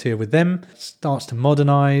its frontier with them, starts to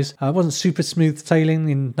modernise. It wasn't super smooth sailing.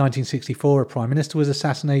 In 1964, a prime minister was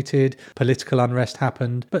assassinated, political unrest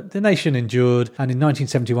happened, but the nation endured, and in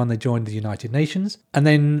 1971 they joined the United Nations. And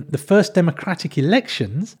then the first democratic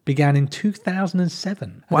elections began in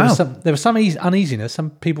 2007. Wow. There was some uneasiness.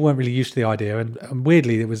 Some people weren't really used to the idea, and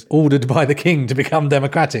weirdly it was ordered by the king to become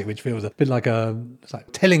democratic, which feels a bit like it's like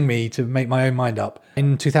telling me to make my own mind up.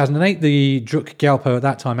 In 2008, the Druk Gyalpo at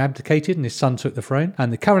that time abdicated and his son took the throne.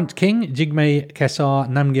 And the current king, Jigme Khesar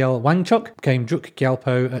Namgyel Wangchuck, became Druk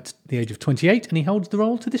Gyalpo at the age of 28 and he holds the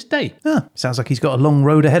role to this day. Sounds like he's got a long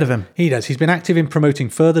road ahead of him. He does. He's been active in promoting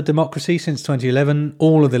further democracy since 2011.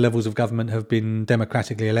 All of the levels of government have been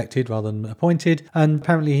democratically elected rather than appointed. And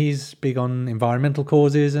apparently he's big on environmental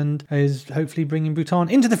causes and is hopefully bringing Bhutan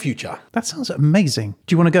into the future. That sounds amazing.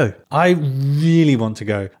 Do you want to go? I really want to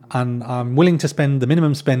go, and I'm willing to spend the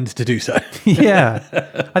minimum spend to do so. Yeah,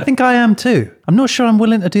 I think I am too. I'm not sure I'm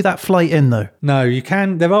willing to do that flight in though. No, you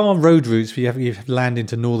can. There are road routes. You have to land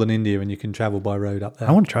into northern India and you can travel by road up there.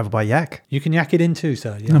 I want to travel by yak. You can yak it in too,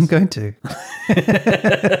 sir. Yes. I'm going to.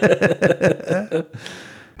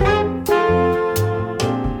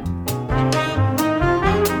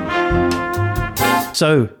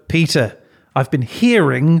 So, Peter, I've been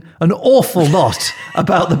hearing an awful lot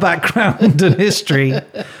about the background and history,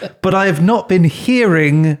 but I have not been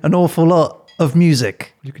hearing an awful lot of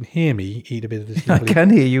music. You can hear me eat a bit of this. I can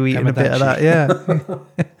hear you eating a bit of that,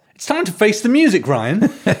 yeah. It's time to face the music, Ryan.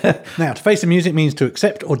 Now, to face the music means to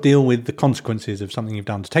accept or deal with the consequences of something you've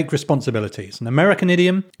done, to take responsibility. It's an American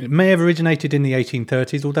idiom. It may have originated in the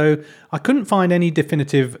 1830s, although I couldn't find any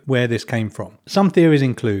definitive where this came from. Some theories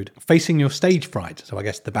include facing your stage fright. So I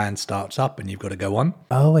guess the band starts up and you've got to go on.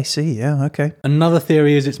 Oh, I see. Yeah, okay. Another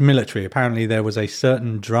theory is it's military. Apparently there was a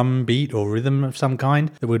certain drum beat or rhythm of some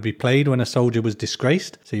kind that would be played when a soldier was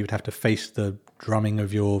disgraced. So you would have to face the drumming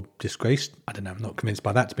of your disgrace. I don't know, I'm not convinced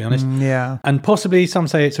by that, to be honest. Yeah. And possibly some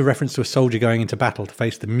say it's a reference to a soldier going into battle to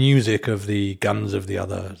face the music of the guns of the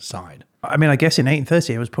other side. I mean, I guess in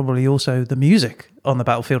 1830 it was probably also the music on the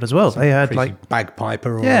battlefield as well. They had Crazy like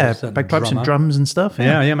bagpiper or a certain bagpipes drummer. and drums and stuff.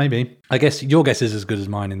 Yeah, maybe. I guess your guess is as good as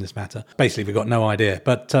mine in this matter. Basically, we've got no idea.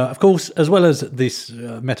 But of course, as well as this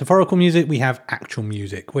metaphorical music, we have actual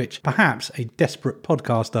music, which perhaps a desperate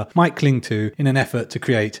podcaster might cling to in an effort to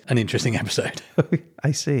create an interesting episode.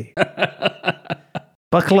 I see.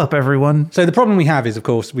 Buckle up, everyone. So the problem we have is, of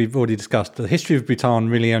course, we've already discussed, the history of Bhutan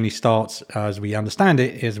really only starts, as we understand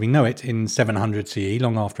it, as we know it, in 700 CE,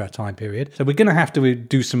 long after our time period. So we're going to have to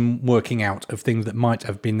do some working out of things that might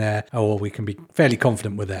have been there, or we can be fairly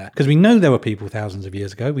confident were there. Because we know there were people thousands of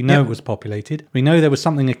years ago. We know it was populated. We know there was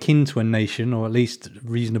something akin to a nation, or at least a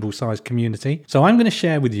reasonable sized community. So I'm going to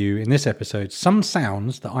share with you in this episode some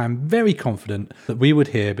sounds that I am very confident that we would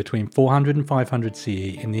hear between 400 and 500 CE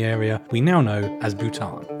in the area we now know as Bhutan.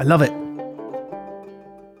 I love it.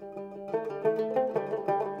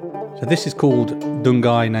 So this is called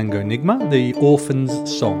Dungai Nango Nigma, the Orphan's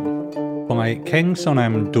Song, by Keng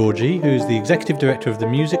Sonam Dorji, who's the Executive Director of the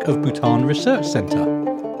Music of Bhutan Research Centre.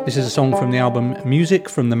 This is a song from the album Music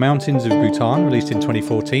from the Mountains of Bhutan, released in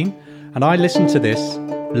 2014, and I listened to this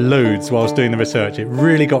loads whilst doing the research. It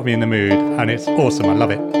really got me in the mood, and it's awesome. I love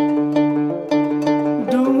it.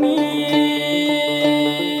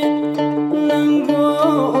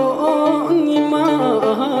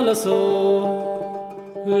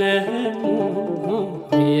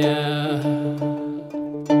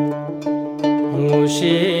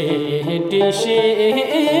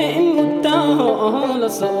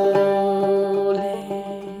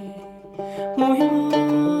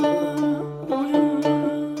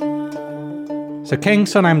 So Keng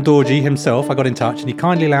Sonam Dorji himself, I got in touch and he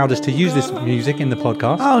kindly allowed us to use this music in the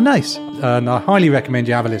podcast. Oh, nice. And I highly recommend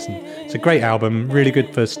you have a listen. It's a great album, really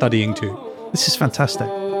good for studying too. This is fantastic.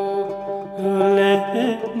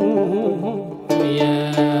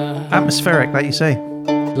 Atmospheric, like you say.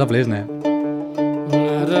 Lovely, isn't it?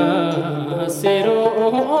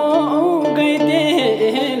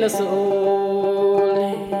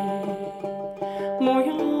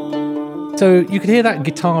 So you could hear that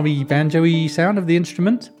guitar-y, banjo-y sound of the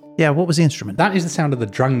instrument. Yeah, what was the instrument? That is the sound of the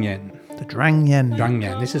drangyen. The drangyen.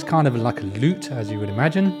 Drangyen. This is kind of like a lute, as you would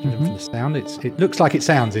imagine, from the sound. It looks like it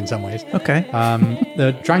sounds in some ways. Okay.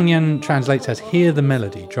 The drangyen translates as hear the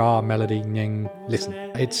melody, dra, melody, nying, listen.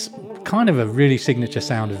 It's kind of a really signature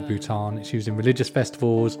sound of Bhutan. It's used in religious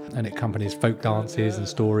festivals and it accompanies folk dances and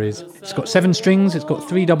stories. It's got 7 strings, it's got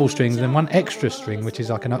 3 double strings and then 1 extra string, which is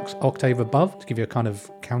like an octave above to give you a kind of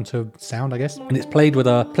counter sound, I guess. And it's played with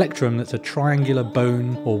a plectrum that's a triangular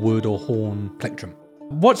bone or wood or horn plectrum.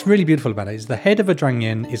 What's really beautiful about it is the head of a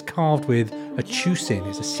drangyen is carved with a chusin.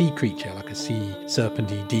 It's a sea creature, like a sea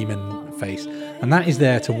serpenty demon face. And that is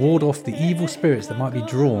there to ward off the evil spirits that might be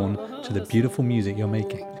drawn to the beautiful music you're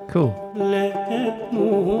making. Cool.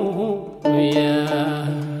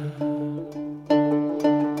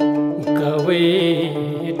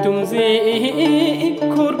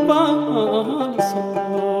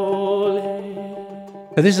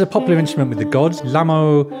 So this is a popular instrument with the gods.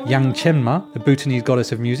 Lamo Yangchenma, the Bhutanese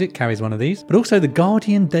goddess of music, carries one of these. But also the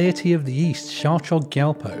guardian deity of the East, Shachog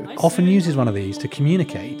Gyalpo, often uses one of these to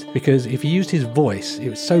communicate, because if he used his voice, it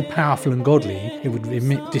was so powerful and godly, it would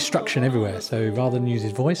emit destruction everywhere. So rather than use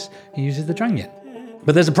his voice, he uses the drangyen.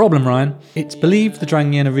 But there's a problem, Ryan. It's believed the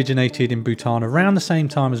drangyen originated in Bhutan around the same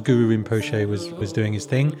time as Guru Rinpoche was doing his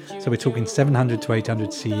thing. So we're talking 700 to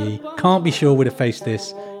 800 CE. Can't be sure we'd have faced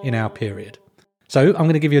this in our period. So I'm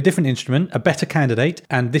going to give you a different instrument, a better candidate,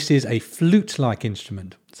 and this is a flute-like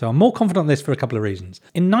instrument. So I'm more confident on this for a couple of reasons.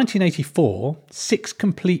 In 1984, 6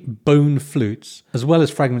 complete bone flutes, as well as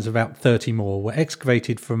fragments of about 30 more, were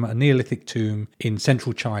excavated from a Neolithic tomb in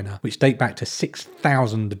central China, which date back to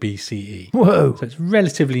 6000 BCE. Whoa. So it's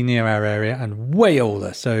relatively near our area and way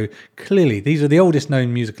older. So clearly, these are the oldest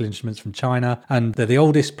known musical instruments from China, and they're the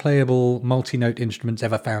oldest playable multi-note instruments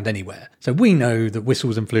ever found anywhere. So we know that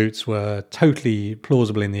whistles and flutes were totally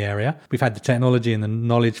plausible in the area. We've had the technology and the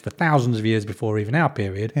knowledge for thousands of years before even our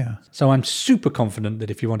period. Yeah. So I'm super confident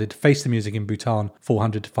that if you wanted to face the music in Bhutan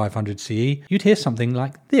 400 to 500 CE, you'd hear something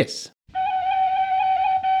like this.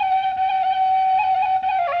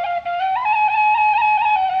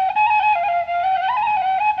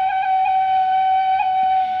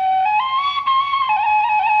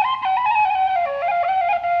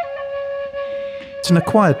 an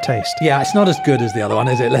acquired taste. Yeah, it's not as good as the other one,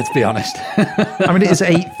 is it? Let's be honest. I mean, it is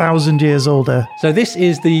 8,000 years older. So this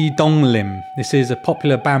is the donglim. This is a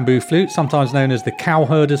popular bamboo flute, sometimes known as the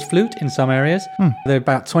cowherder's flute in some areas. They're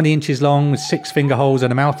about 20 inches long with 6 finger holes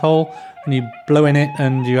and a mouth hole. And you blow in it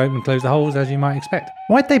and you open and close the holes as you might expect.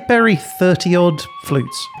 Why'd they bury 30-odd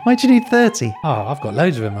flutes? Why'd you need 30? Oh, I've got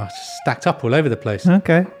loads of them. I've stacked up all over the place.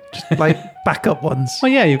 Okay. Just like backup ones.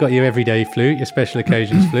 Well, yeah, you've got your everyday flute, your special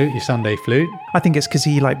occasions flute, your Sunday flute. I think it's because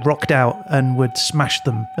he like rocked out and would smash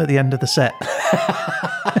them at the end of the set.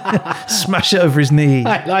 Smash it over his knee.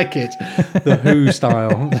 I like it. The Who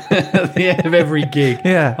style. At the end of every gig.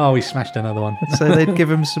 Yeah. Oh, he smashed another one. So they'd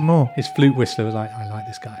give him some more. His flute whistler was like, I like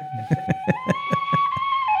this guy.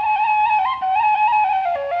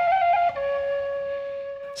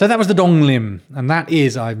 So that was the donglim, and that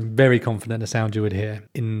is, I'm very confident, a sound you would hear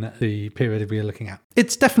in the period we are looking at.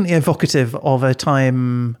 It's definitely evocative of a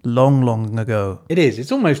time long, long ago. It is.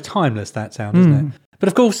 It's almost timeless, that sound, isn't it? But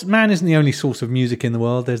of course, man isn't the only source of music in the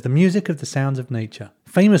world. There's the music of the sounds of nature.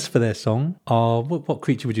 Famous for their song are, what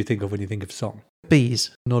creature would you think of when you think of song? Bees.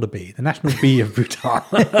 Not a bee. The national bee of Bhutan.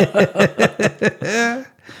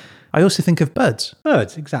 I also think of birds.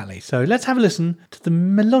 Birds, exactly. So let's have a listen to the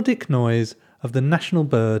melodic noise of the national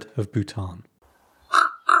bird of Bhutan.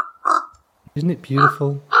 Isn't it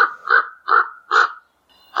beautiful?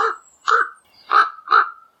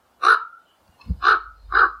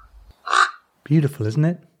 Beautiful, isn't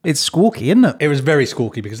it? It's squawky, isn't it? It was very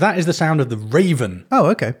squawky because that is the sound of the raven, Oh,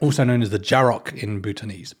 okay. also known as the jarok in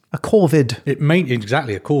Bhutanese. A corvid. It may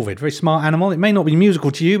exactly a corvid, very smart animal. It may not be musical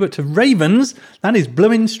to you, but to ravens, that is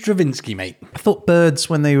blowing Stravinsky, mate. I thought birds,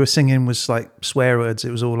 when they were singing, was like swear words.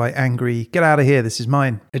 It was all like angry, get out of here, this is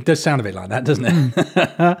mine. It does sound a bit like that, doesn't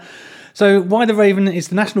it? So why the raven? It's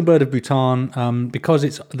the national bird of Bhutan because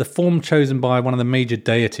it's the form chosen by one of the major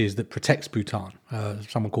deities that protects Bhutan,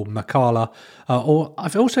 someone called Makala. Or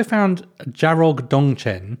I've also found Jarog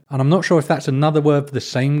Dongchen, and I'm not sure if that's another word for the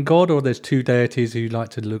same god or there's two deities who like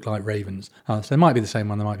to look like ravens. So they might be the same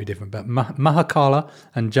one, they might be different. But Mahakala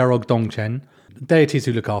and Jarog Dongchen, deities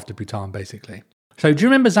who look after Bhutan, basically. So do you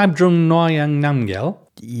remember Zabdrung Noyang Namgyel?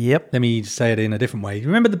 Yep. Let me say it in a different way. Do you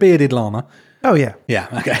remember the bearded lama? Oh, yeah. Yeah,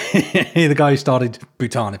 okay. The guy who started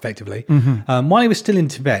Bhutan, effectively. While he was still in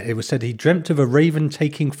Tibet, it was said he dreamt of a raven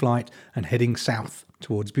taking flight and heading south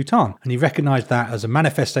towards Bhutan. And he recognized that as a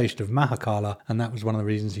manifestation of Mahakala, and that was one of the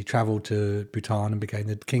reasons he traveled to Bhutan and became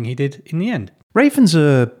the king he did in the end. Ravens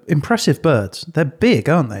are impressive birds. They're big,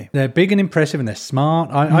 aren't they? They're big and impressive and they're smart.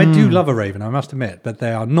 I do love a raven, I must admit, but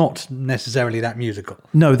they are not necessarily that musical.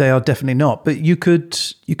 No, they are definitely not. But you could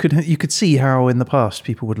see how in the past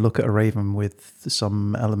people would look at a raven with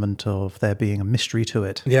some element of there being a mystery to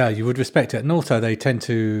it. Yeah, you would respect it. And also they tend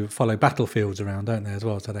to follow battlefields around, don't they, as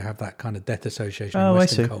well? So they have that kind of death association in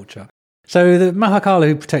Western culture. So the Mahakala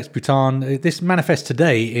who protects Bhutan, this manifests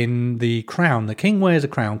today in the crown. The king wears a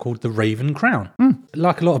crown called the Raven Crown.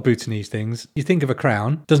 Like a lot of Bhutanese things, you think of a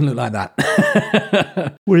crown, doesn't look like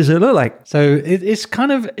that. What does it look like? So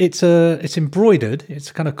it's embroidered.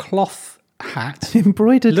 It's a kind of cloth hat.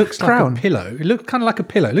 Embroidered Looks crown. like a pillow. It looks kind of like a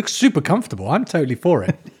pillow. It looks super comfortable. I'm totally for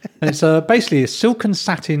it. And it's basically a silken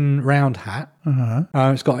satin round hat.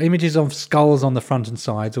 It's got images of skulls on the front and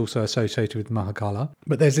sides, also associated with Mahakala.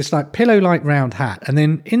 But there's this like pillow-like round hat. And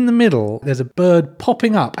then in the middle, there's a bird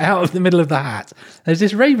popping up out of the middle of the hat. There's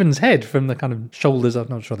this raven's head from the kind of shoulders. I'm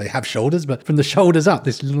not sure they have shoulders, but from the shoulders up,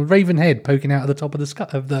 this little raven head poking out of the top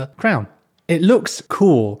of the crown. It looks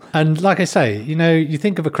cool. And like I say, you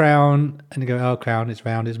think of a crown and you go, oh, crown, it's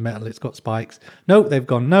round, it's metal, it's got spikes. No, they've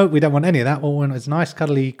gone, no, we don't want any of that. Well, it's a nice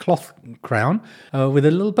cuddly cloth crown with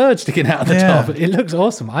a little bird sticking out of the top. It looks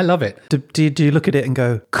awesome. I love it. Do you look at it and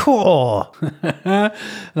go, cool?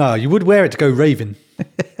 No, you would wear it to go raving.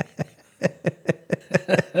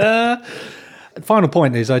 Final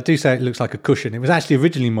point is, I do say it looks like a cushion. It was actually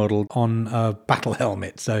originally modelled on a battle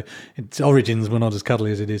helmet, so its origins were not as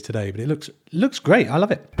cuddly as it is today, but it looks great. I love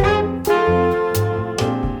it.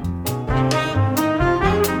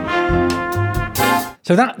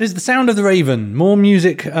 So that is the sound of the raven. More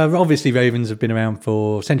music. Obviously, ravens have been around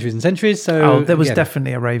for centuries and centuries. So there was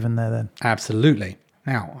definitely a raven there then. Absolutely.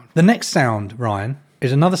 Now, the next sound, Ryan,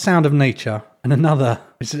 is another sound of nature and another.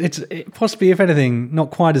 It's possibly, if anything,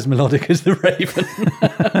 not quite as melodic as the raven.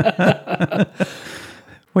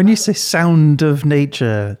 When you say sound of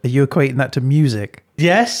nature, are you equating that to music?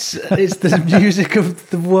 Yes, it's the music of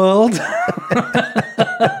the world.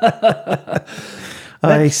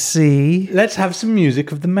 I see. Let's have some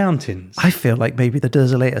music of the mountains. I feel like maybe the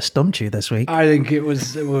Desolator stumped you this week. I think it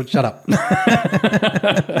was. Well, shut up.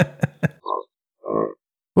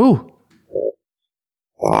 Ooh.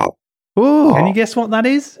 you guess what that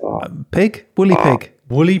is? Pig? Woolly pig.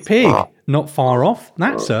 Woolly pig. Not far off.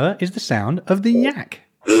 That, sir, is the sound of the yak.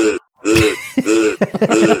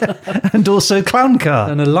 And also clown car.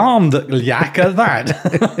 An alarmed yak at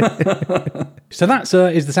that. So that, sir,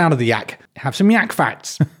 is the sound of the yak. Have some yak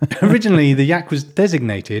facts. Originally, the yak was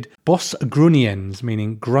designated Bos gruniens,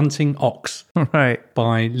 meaning grunting ox, Right.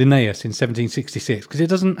 by Linnaeus in 1766. Because it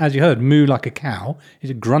doesn't, as you heard, moo like a cow.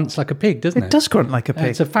 It grunts like a pig, doesn't it? It does grunt like a And pig.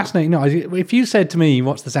 it's a fascinating. No, if you said to me,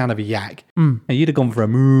 "What's the sound of a yak?" and you'd have gone for a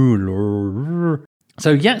moo.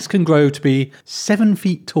 So yaks can grow to be 7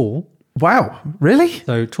 feet tall. Wow. Really?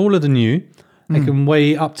 So taller than you. They can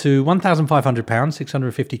weigh up to 1,500 pounds,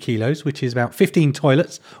 650 kilos, which is about 15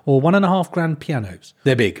 toilets or 1.5 grand pianos.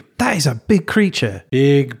 They're big. That is a big creature.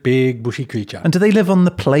 Big, bushy creature. And do they live on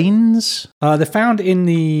the plains? They're found in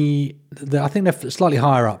the I think they're slightly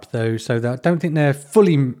higher up, though, so I don't think they're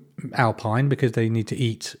fully alpine because they need to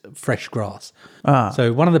eat fresh grass.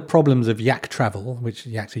 So one of the problems of yak travel, which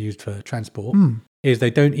yaks are used for transport, is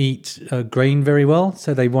they don't eat grain very well,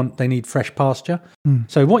 so they need fresh pasture.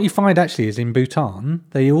 So what you find actually is in Bhutan,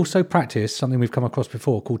 they also practice something we've come across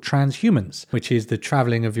before called transhumance, which is the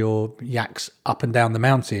travelling of your yaks up and down the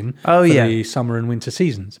mountain for the summer and winter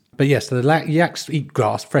seasons. But yes, the yaks eat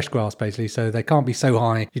grass, fresh grass basically, so they can't be so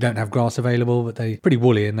high. You don't have grass available, but they're pretty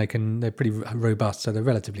woolly and they're pretty robust, so they're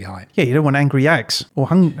relatively high. Yeah, you don't want angry yaks or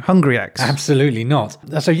hungry yaks. Absolutely not.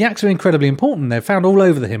 So yaks are incredibly important. They're found all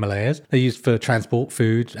over the Himalayas. They're used for transport,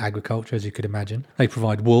 food, agriculture, as you could imagine. They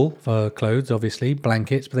provide wool for clothes, obviously,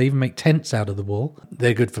 blankets, but they even make tents out of the wool.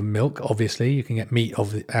 They're good for milk, obviously. You can get meat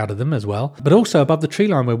out of them as well. But also above the tree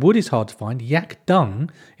line where wood is hard to find, yak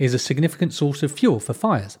dung is a significant source of fuel for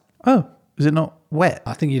fires. Oh, is it not wet?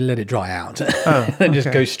 I think you let it dry out and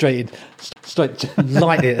just go straight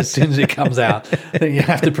light it as soon as it comes out. I think you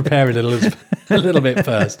have to prepare it a little bit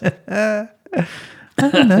first. I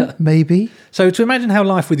don't know, maybe. So to imagine how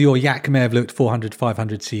life with your yak may have looked 400 to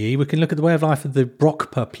 500 CE, we can look at the way of life of the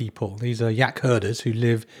Brokpa people. These are yak herders who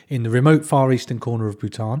live in the remote far eastern corner of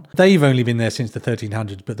Bhutan. They've only been there since the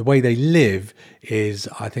 1300s, but the way they live is,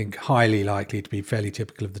 I think, highly likely to be fairly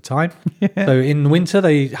typical of the time. So in winter,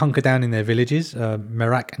 they hunker down in their villages.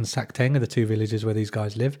 Merak and Sakteng are the two villages where these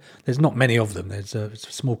guys live. There's not many of them. It's a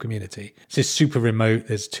small community. It's just super remote.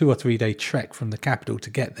 There's 2 or 3 day trek from the capital to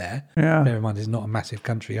get there. Yeah. Bear in mind, it's not a massive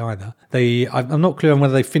country either. I'm not clear on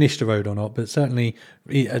whether they finished the road or not, but certainly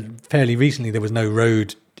fairly recently there was no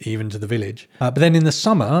road even to the village. But then in the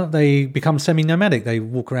summer, they become semi-nomadic. They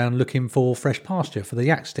walk around looking for fresh pasture for the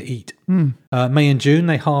yaks to eat. May and June,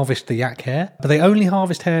 they harvest the yak hair, but they only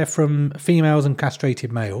harvest hair from females and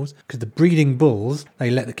castrated males because the breeding bulls, they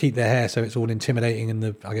let them keep their hair so it's all intimidating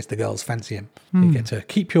and I guess the girls fancy him. You get to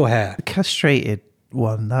keep your hair. Castrated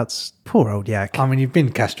one, that's poor old yak. I mean, you've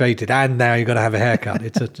been castrated and now you've got to have a haircut.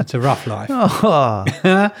 It's a rough life.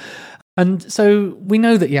 Oh, And so we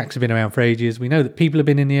know that yaks have been around for ages. We know that people have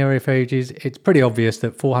been in the area for ages. It's pretty obvious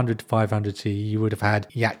that 400 to 500 CE, you would have had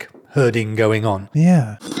yak herding going on.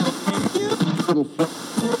 yeah.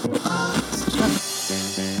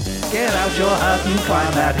 Get out your hut and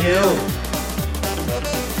climb that hill,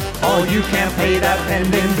 or you can't pay that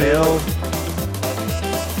pending bill.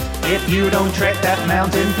 If you don't trek that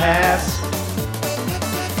mountain pass,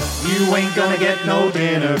 you ain't gonna get no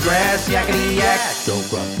dinner grass. Yakety yak, don't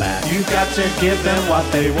run back. You got to give them what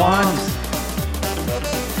they want,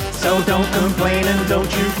 so don't complain and don't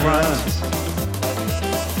you grunt.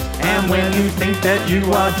 And when you think that you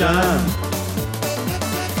are done,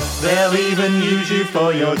 they'll even use you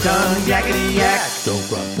for your dung. Yakety yak, don't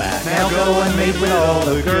run back. Now go and mate with all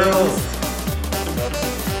the girls,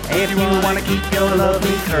 if you want to keep your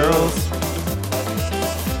lovely curls.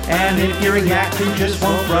 And if you're a yak who just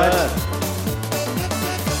won't rut,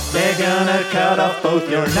 they're gonna cut off both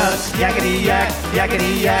your nuts. Yakety yak,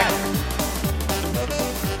 yakety yak.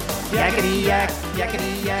 Yakety yak,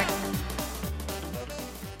 yakety yak.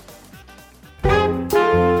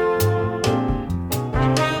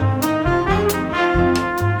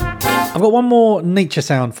 I've got one more nature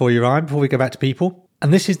sound for you, Ryan, before we go back to people.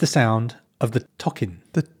 And this is the sound of the tokin.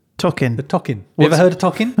 The tokin. The tokin. You ever heard of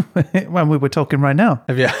tokin? When we were talking right now.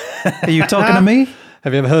 Have you? Are you talking to me?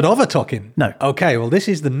 Have you ever heard of a tokin? No. Okay, well, this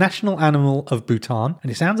is the national animal of Bhutan,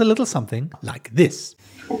 and it sounds a little something like this.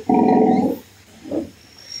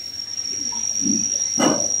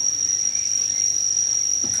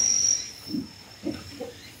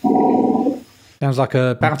 Sounds like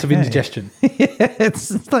a bout of Okay. indigestion.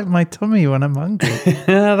 It's like my tummy when I'm hungry.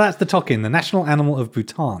 That's the tokin, the national animal of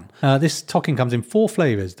Bhutan. This tokin comes in 4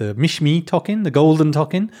 flavors: the Mishmi tokin, the golden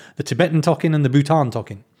tokin, the Tibetan tokin, and the Bhutan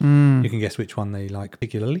tokin. You can guess which one they like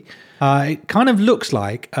particularly. It kind of looks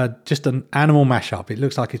like just an animal mashup. It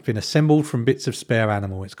looks like it's been assembled from bits of spare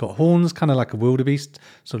animal. It's got horns, kind of like a wildebeest,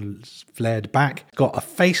 sort of flared back. It's got a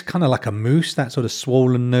face kind of like a moose, that sort of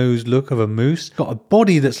swollen nose look of a moose. It's got a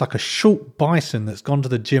body that's like a short bison that's gone to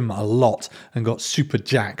the gym a lot and got super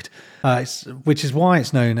jacked. Which is why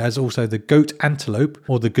it's known as also the goat antelope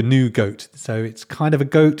or the GNU goat. So it's kind of a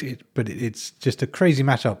goat, but it's just a crazy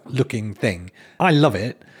mashup looking thing. I love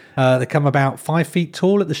it. They come about 5 feet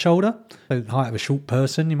tall at the shoulder, so the height of a short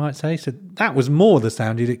person, you might say. So that was more the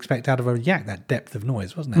sound you'd expect out of a yak, that depth of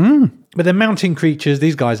noise, wasn't it? But they're mountain creatures.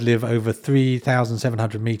 These guys live over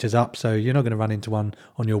 3,700 meters up, so you're not going to run into one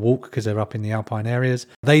on your walk because they're up in the alpine areas.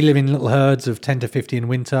 They live in little herds of 10 to 50 in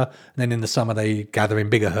winter, and then in the summer they gather in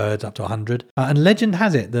bigger herds up to 100. And legend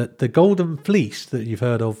has it that the golden fleece that you've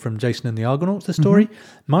heard of from Jason and the Argonauts, the story,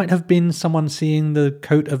 might have been someone seeing the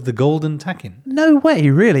coat of the golden takin. No way,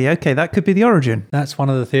 really? Okay, that could be the origin. That's one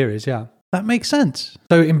of the theories, yeah. That makes sense.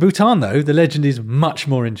 So in Bhutan, though, the legend is much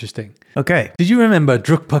more interesting. Okay. Did you remember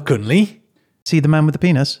Drukpa Kunli? See the man with the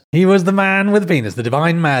penis? He was the man with the penis, the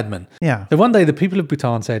divine madman. Yeah. So one day the people of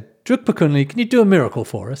Bhutan said, Drukpa Kunli, can you do a miracle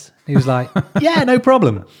for us? He was like, yeah, no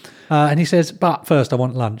problem. And he says, but first I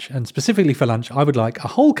want lunch. And specifically for lunch, I would like a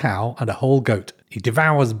whole cow and a whole goat. He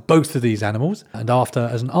devours both of these animals. And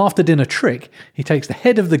as an after-dinner trick, he takes the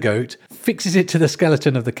head of the goat, fixes it to the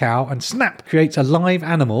skeleton of the cow, and snap, creates a live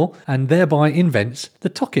animal, and thereby invents the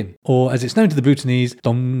tokin, or as it's known to the Bhutanese,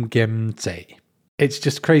 Domgyemtse. It's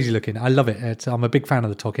just crazy looking. I love it. I'm a big fan of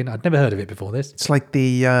the tokin. I'd never heard of it before this. It's like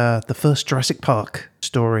the first Jurassic Park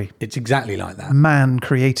story. It's exactly like that. Man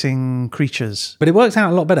creating creatures. But it works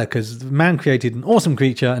out a lot better because man created an awesome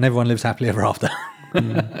creature and everyone lives happily ever after.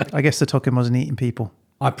 I guess the token wasn't eating people.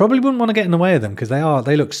 I probably wouldn't want to get in the way of them because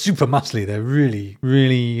they look super muscly. They're really,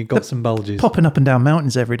 really got some bulges. Popping up and down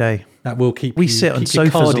mountains every day. That will keep We you, sit on keep your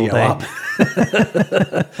sofas all cardio day.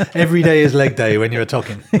 up. Every day is leg day when you're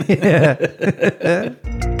talking.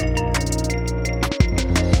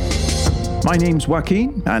 My name's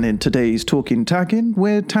Joaquin, and in today's Talking Tacking,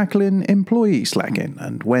 we're tackling employee slacking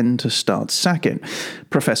and when to start sacking.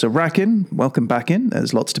 Professor Rackin, welcome back in.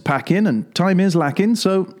 There's lots to pack in, and time is lacking,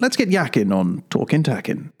 so let's get yakking on Talking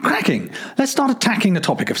Tacking. Cracking. Let's start attacking the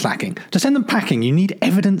topic of slacking. To send them packing, you need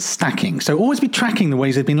evidence stacking. So always be tracking the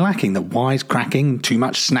ways they've been lacking. The wise cracking, too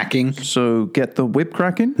much snacking. So get the whip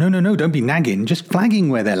cracking? No, don't be nagging. Just flagging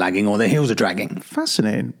where they're lagging or their heels are dragging.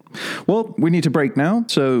 Fascinating. Well, we need to break now,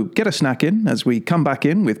 so get a snack in as we come back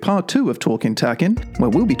in with part 2 of Talking Tacking, where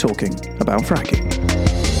we'll be talking about fracking.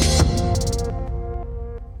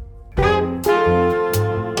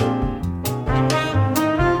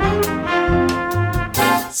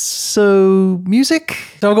 So, music?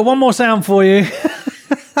 So I've got one more sound for you.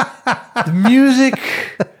 The music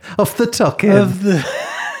Of the token. of the...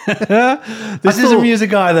 This is a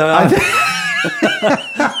music either. I'm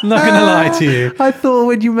not going to lie to you. I thought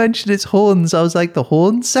when you mentioned its horns, I was like, the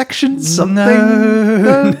horn section? Something?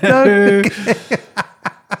 No. No.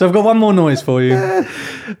 So I've got one more noise for you.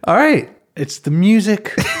 All right. It's the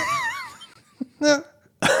music. The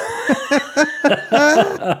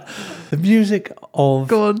music of...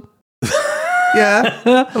 Go on.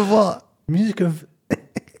 Yeah. Of what? Music of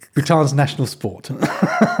Bhutan's national sport.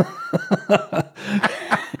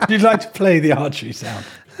 You'd like to play the archery sound.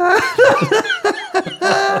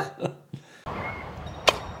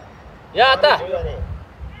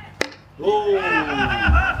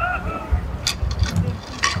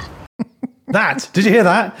 That, did you hear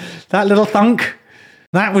that? That little thunk?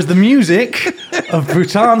 That was the music of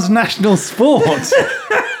Bhutan's national sport.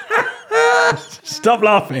 Stop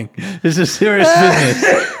laughing. This is serious business.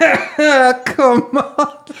 Come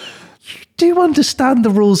on. You do understand the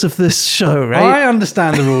rules of this show, right? I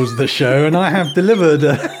understand the rules of the show and I have delivered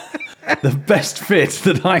the best fit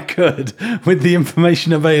that I could with the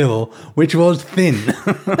information available, which was thin.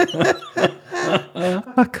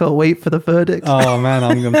 I can't wait for the verdict. Oh man,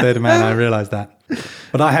 I'm going to play the man, I realise that.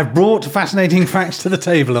 But I have brought fascinating facts to the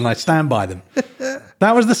table and I stand by them.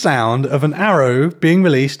 That was the sound of an arrow being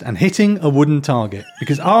released and hitting a wooden target.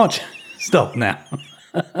 Because Stop now.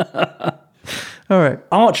 All right.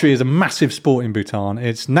 Archery is a massive sport in Bhutan.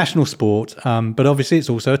 It's national sport, but obviously it's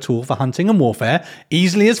also a tool for hunting and warfare,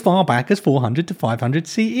 easily as far back as 400 to 500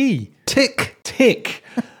 CE. Tick. Tick.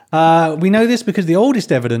 We know this because the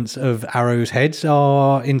oldest evidence of arrows' heads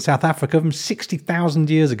are in South Africa from 60,000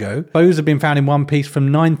 years ago. Bows have been found in one piece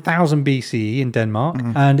from 9,000 BCE in Denmark.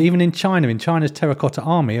 And even in China's terracotta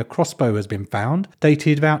army, a crossbow has been found,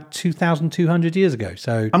 dated about 2,200 years ago.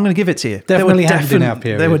 So I'm going to give it to you. Definitely happened in our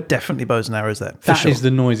period. There were definitely bows and arrows there. that is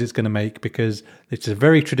the noise it's going to make because it's a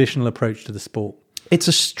very traditional approach to the sport. It's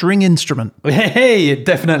a string instrument. Hey, it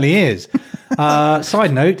definitely is.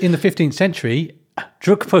 Side note, in the 15th century,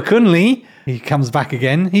 Drukpa Kunli, he comes back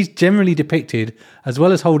again. He's generally depicted, as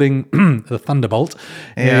well as holding the thunderbolt,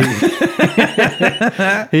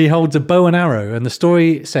 he holds a bow and arrow. And the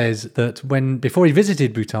story says that before he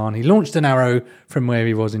visited Bhutan, he launched an arrow from where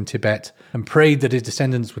he was in Tibet and prayed that his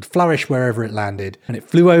descendants would flourish wherever it landed. And it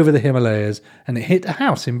flew over the Himalayas and it hit a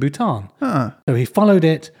house in Bhutan. So he followed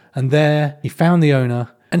it, and there he found the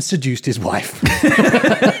owner and seduced his wife.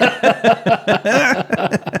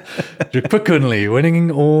 Drukpa Kunli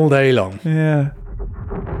winning all day long. Yeah.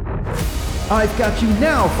 I've got you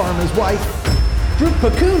now, farmer's wife.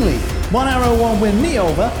 Drukpa Kunli. One arrow won't win me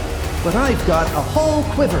over, but I've got a whole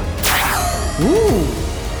quiver. Ooh.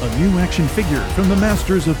 A new action figure from the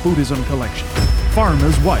Masters of Buddhism collection.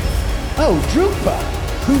 Farmer's Wife. Oh, Drukpa.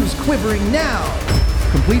 Who's quivering now?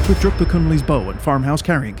 Complete with Drukpa Kunli's bow and farmhouse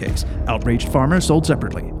carrying case. Outraged Farmer sold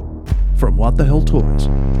separately. From What the Hell Toys.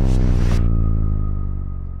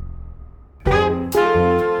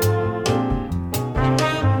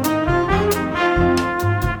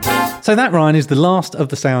 So that, Ryan, is the last of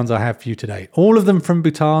the sounds I have for you today. All of them from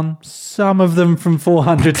Bhutan, some of them from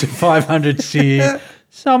 400 to 500 CE,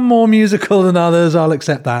 some more musical than others, I'll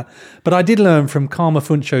accept that. But I did learn from Karma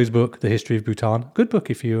Phuntsho's book, The History of Bhutan. Good book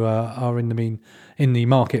if you are in the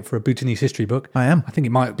market for a Bhutanese history book. I am. I think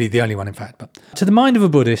it might be the only one, in fact. But to the mind of a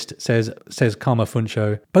Buddhist, says Karma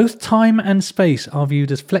Phuntsho, both time and space are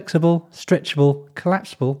viewed as flexible, stretchable,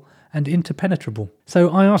 collapsible, and interpenetrable.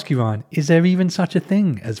 So I ask you, Ryan, is there even such a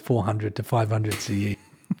thing as 400 to 500 CE?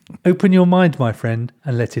 Open your mind, my friend,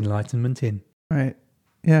 and let enlightenment in. Right.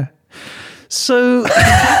 Yeah. So...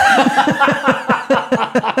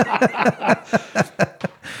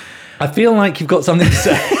 I feel like you've got something to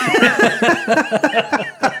say.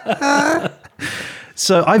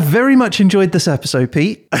 So I very much enjoyed this episode,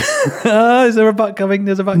 Pete. Is there a butt coming?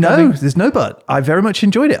 There's a butt coming. No, there's no but. I very much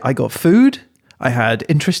enjoyed it. I got food. I had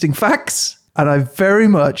interesting facts. And I very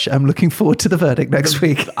much am looking forward to the verdict next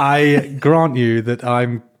week. I grant you that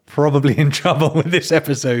I'm probably in trouble with this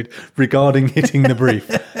episode regarding hitting the brief.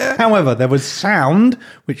 However, there was sound,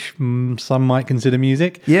 which some might consider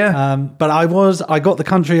music. Yeah. But I got the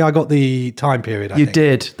country, I got the time period. I You think.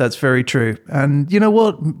 did. That's very true. And you know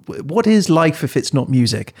what? What is life if it's not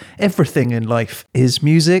music? Everything in life is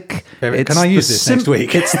music. Can I use this next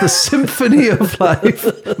week? It's the symphony of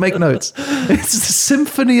life. Make notes. It's the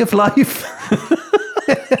symphony of life.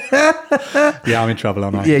 Yeah, I'm in trouble,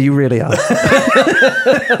 aren't I? Yeah, you really are.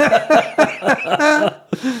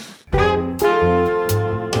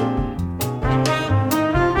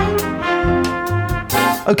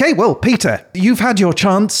 Okay, well, Peter, you've had your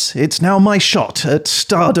chance. It's now my shot at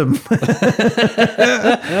stardom. So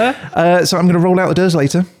I'm going to roll out the doors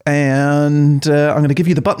later, and I'm going to give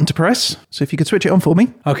you the button to press. So if you could switch it on for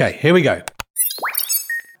me. Okay, here we go.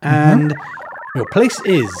 And your place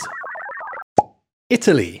is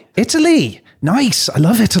Italy. Italy. Nice. I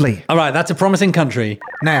love Italy. All right, that's a promising country.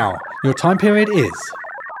 Now, your time period is...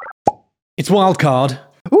 It's wild card.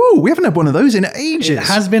 Ooh, we haven't had one of those in ages. It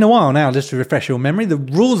has been a while now, just to refresh your memory. The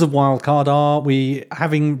rules of wildcard are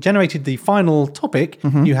having generated the final topic,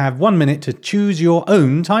 you have 1 minute to choose your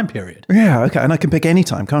own time period. Yeah, okay. And I can pick any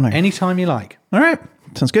time, can't I? Anytime you like. All right.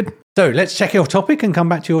 Sounds good. So let's check your topic and come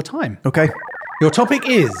back to your time. Okay. Your topic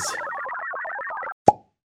is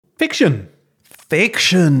fiction.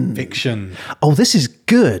 Fiction. Fiction. Oh, this is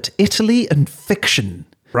good. Italy and fiction.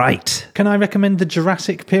 Right. Can I recommend the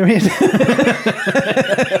Jurassic period?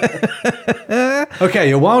 Okay,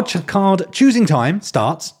 your wild card choosing time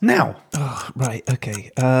starts now. Oh, right. Okay.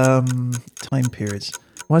 Time periods.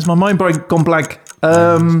 Why has my mind gone blank?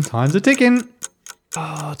 Time's a ticking.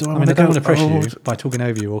 Oh, do I I want mean, I to don't go? want to pressure Oh. you by talking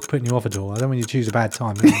over you or putting you off at all. I don't want you to choose a bad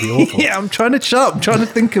time. That would be awful. Yeah, I'm trying to shut up. I'm trying to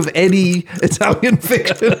think of any Italian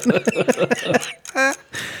fiction.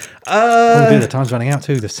 Oh dear, the time's running out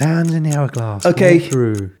too. The sands in the hourglass. Okay. All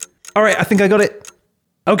through. All right, I think I got it.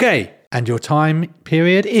 Okay, and your time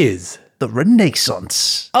period is... The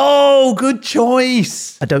Renaissance. Oh, good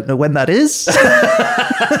choice. I don't know when that is,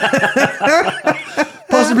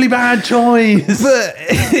 Possibly bad choice. but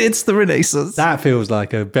it's the Renaissance. That feels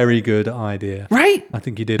like a very good idea. Right? I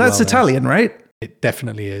think you did That's well there. Italian, right? It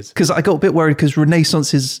definitely is. Because I got a bit worried because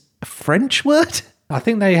Renaissance is a French word. I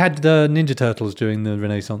think they had the Ninja Turtles during the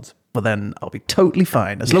Renaissance. Well, then I'll be totally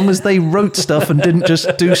fine. As long as they wrote stuff and didn't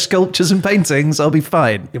just do sculptures and paintings, I'll be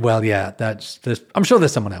fine. Well, yeah, I'm sure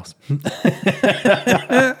there's someone else.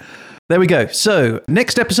 There we go. So,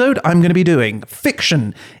 next episode, I'm going to be doing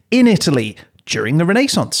fiction in Italy during the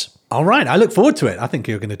Renaissance. All right, I look forward to it. I think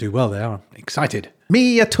you're going to do well there. I'm excited.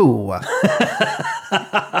 Me too.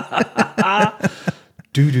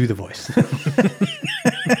 Do the voice.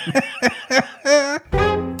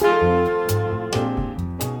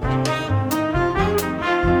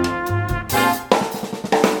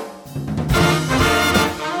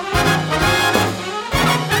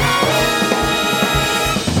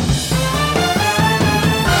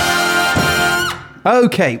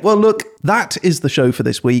 Okay, well, look, that is the show for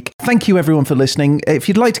this week. Thank you, everyone, for listening. If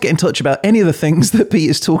you'd like to get in touch about any of the things that Pete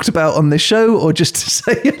has talked about on this show, or just to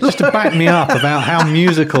say hello, just to back me up about how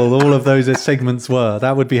musical all of those segments were,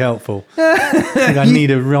 that would be helpful. I think I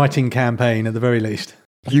need a writing campaign at the very least.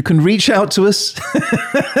 You can reach out to us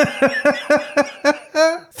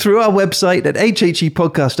through our website at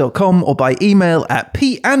hhepodcast.com or by email at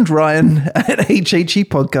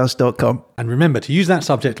peteandryan@hhepodcast.com. And remember to use that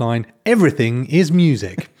subject line, everything is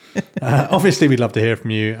music. Obviously, we'd love to hear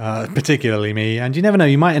from you, particularly me. And you never know,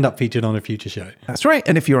 you might end up featured on a future show. That's right.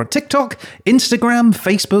 And if you're on TikTok, Instagram,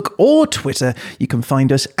 Facebook, or Twitter, you can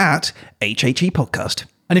find us at HHE Podcast.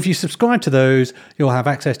 And if you subscribe to those, you'll have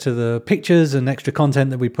access to the pictures and extra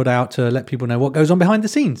content that we put out to let people know what goes on behind the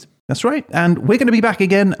scenes. That's right. And we're going to be back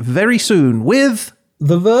again very soon with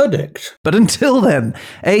The Verdict. But until then,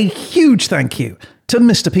 a huge thank you to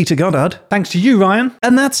Mr. Peter Goddard. Thanks to you, Ryan.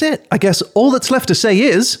 And that's it. I guess all that's left to say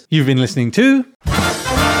is... You've been listening to...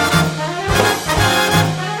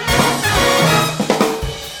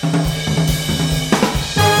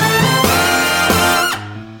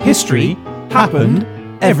 History Happened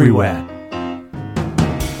Everywhere.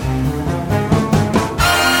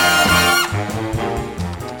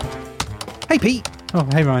 Hey, Pete. Oh,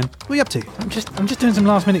 hey, Ryan. What are you up to? I'm just doing some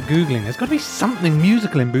last-minute Googling. There's got to be something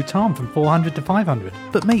musical in Bhutan from 400 to 500.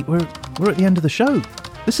 But, mate, we're at the end of the show.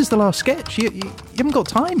 This is the last sketch. You haven't got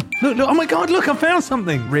time. Look, oh my God, look, I found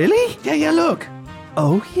something. Really? Yeah, look.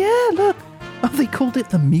 Oh, yeah, look. Oh, they called it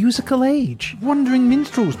the musical age. Wandering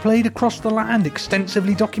minstrels played across the land,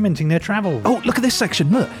 extensively documenting their travels. Oh, look at this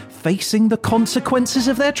section. Look. Facing the consequences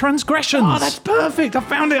of their transgressions. Oh, that's perfect. I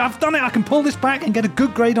found it. I've done it. I can pull this back and get a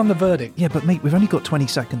good grade on the verdict. Yeah, but mate, we've only got 20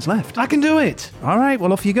 seconds left. I can do it. All right,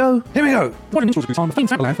 well, off you go. Here we go. Wandering minstrels of Bhutan were famed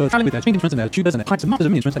throughout the land for travelling with their string instruments and their tubas and their pipes and masters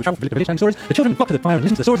of instruments that would travel from village to village telling stories. The children would flock to the fire and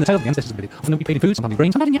listen to the stories and the tales of the ancestors of the village. Often they would be paid in food, sometimes in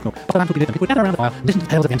grain, sometimes in yak milk. After the land would be lit and people would gather around the fire and listen to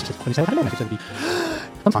the tales of the ancestors. When they say, hello, message,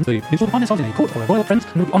 sometimes the minstrels would find themselves in a court for their royal friends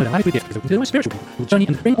and would be honoured and valued with gifts because they were spiritual people who would journey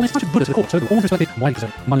and bring all this touch of Buddha to the court, so they were all respected and widely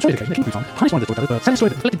preserved. On one illustrated occasion, the king of Bhutan punished one of the storytellers for telling a story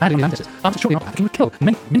that reflected badly on the ancestors. After shortly after, the king would kill.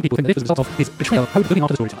 Many people think that this was the result of his betrayal of hope looking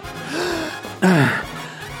after the storyteller.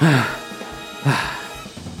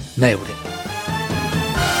 Nailed it.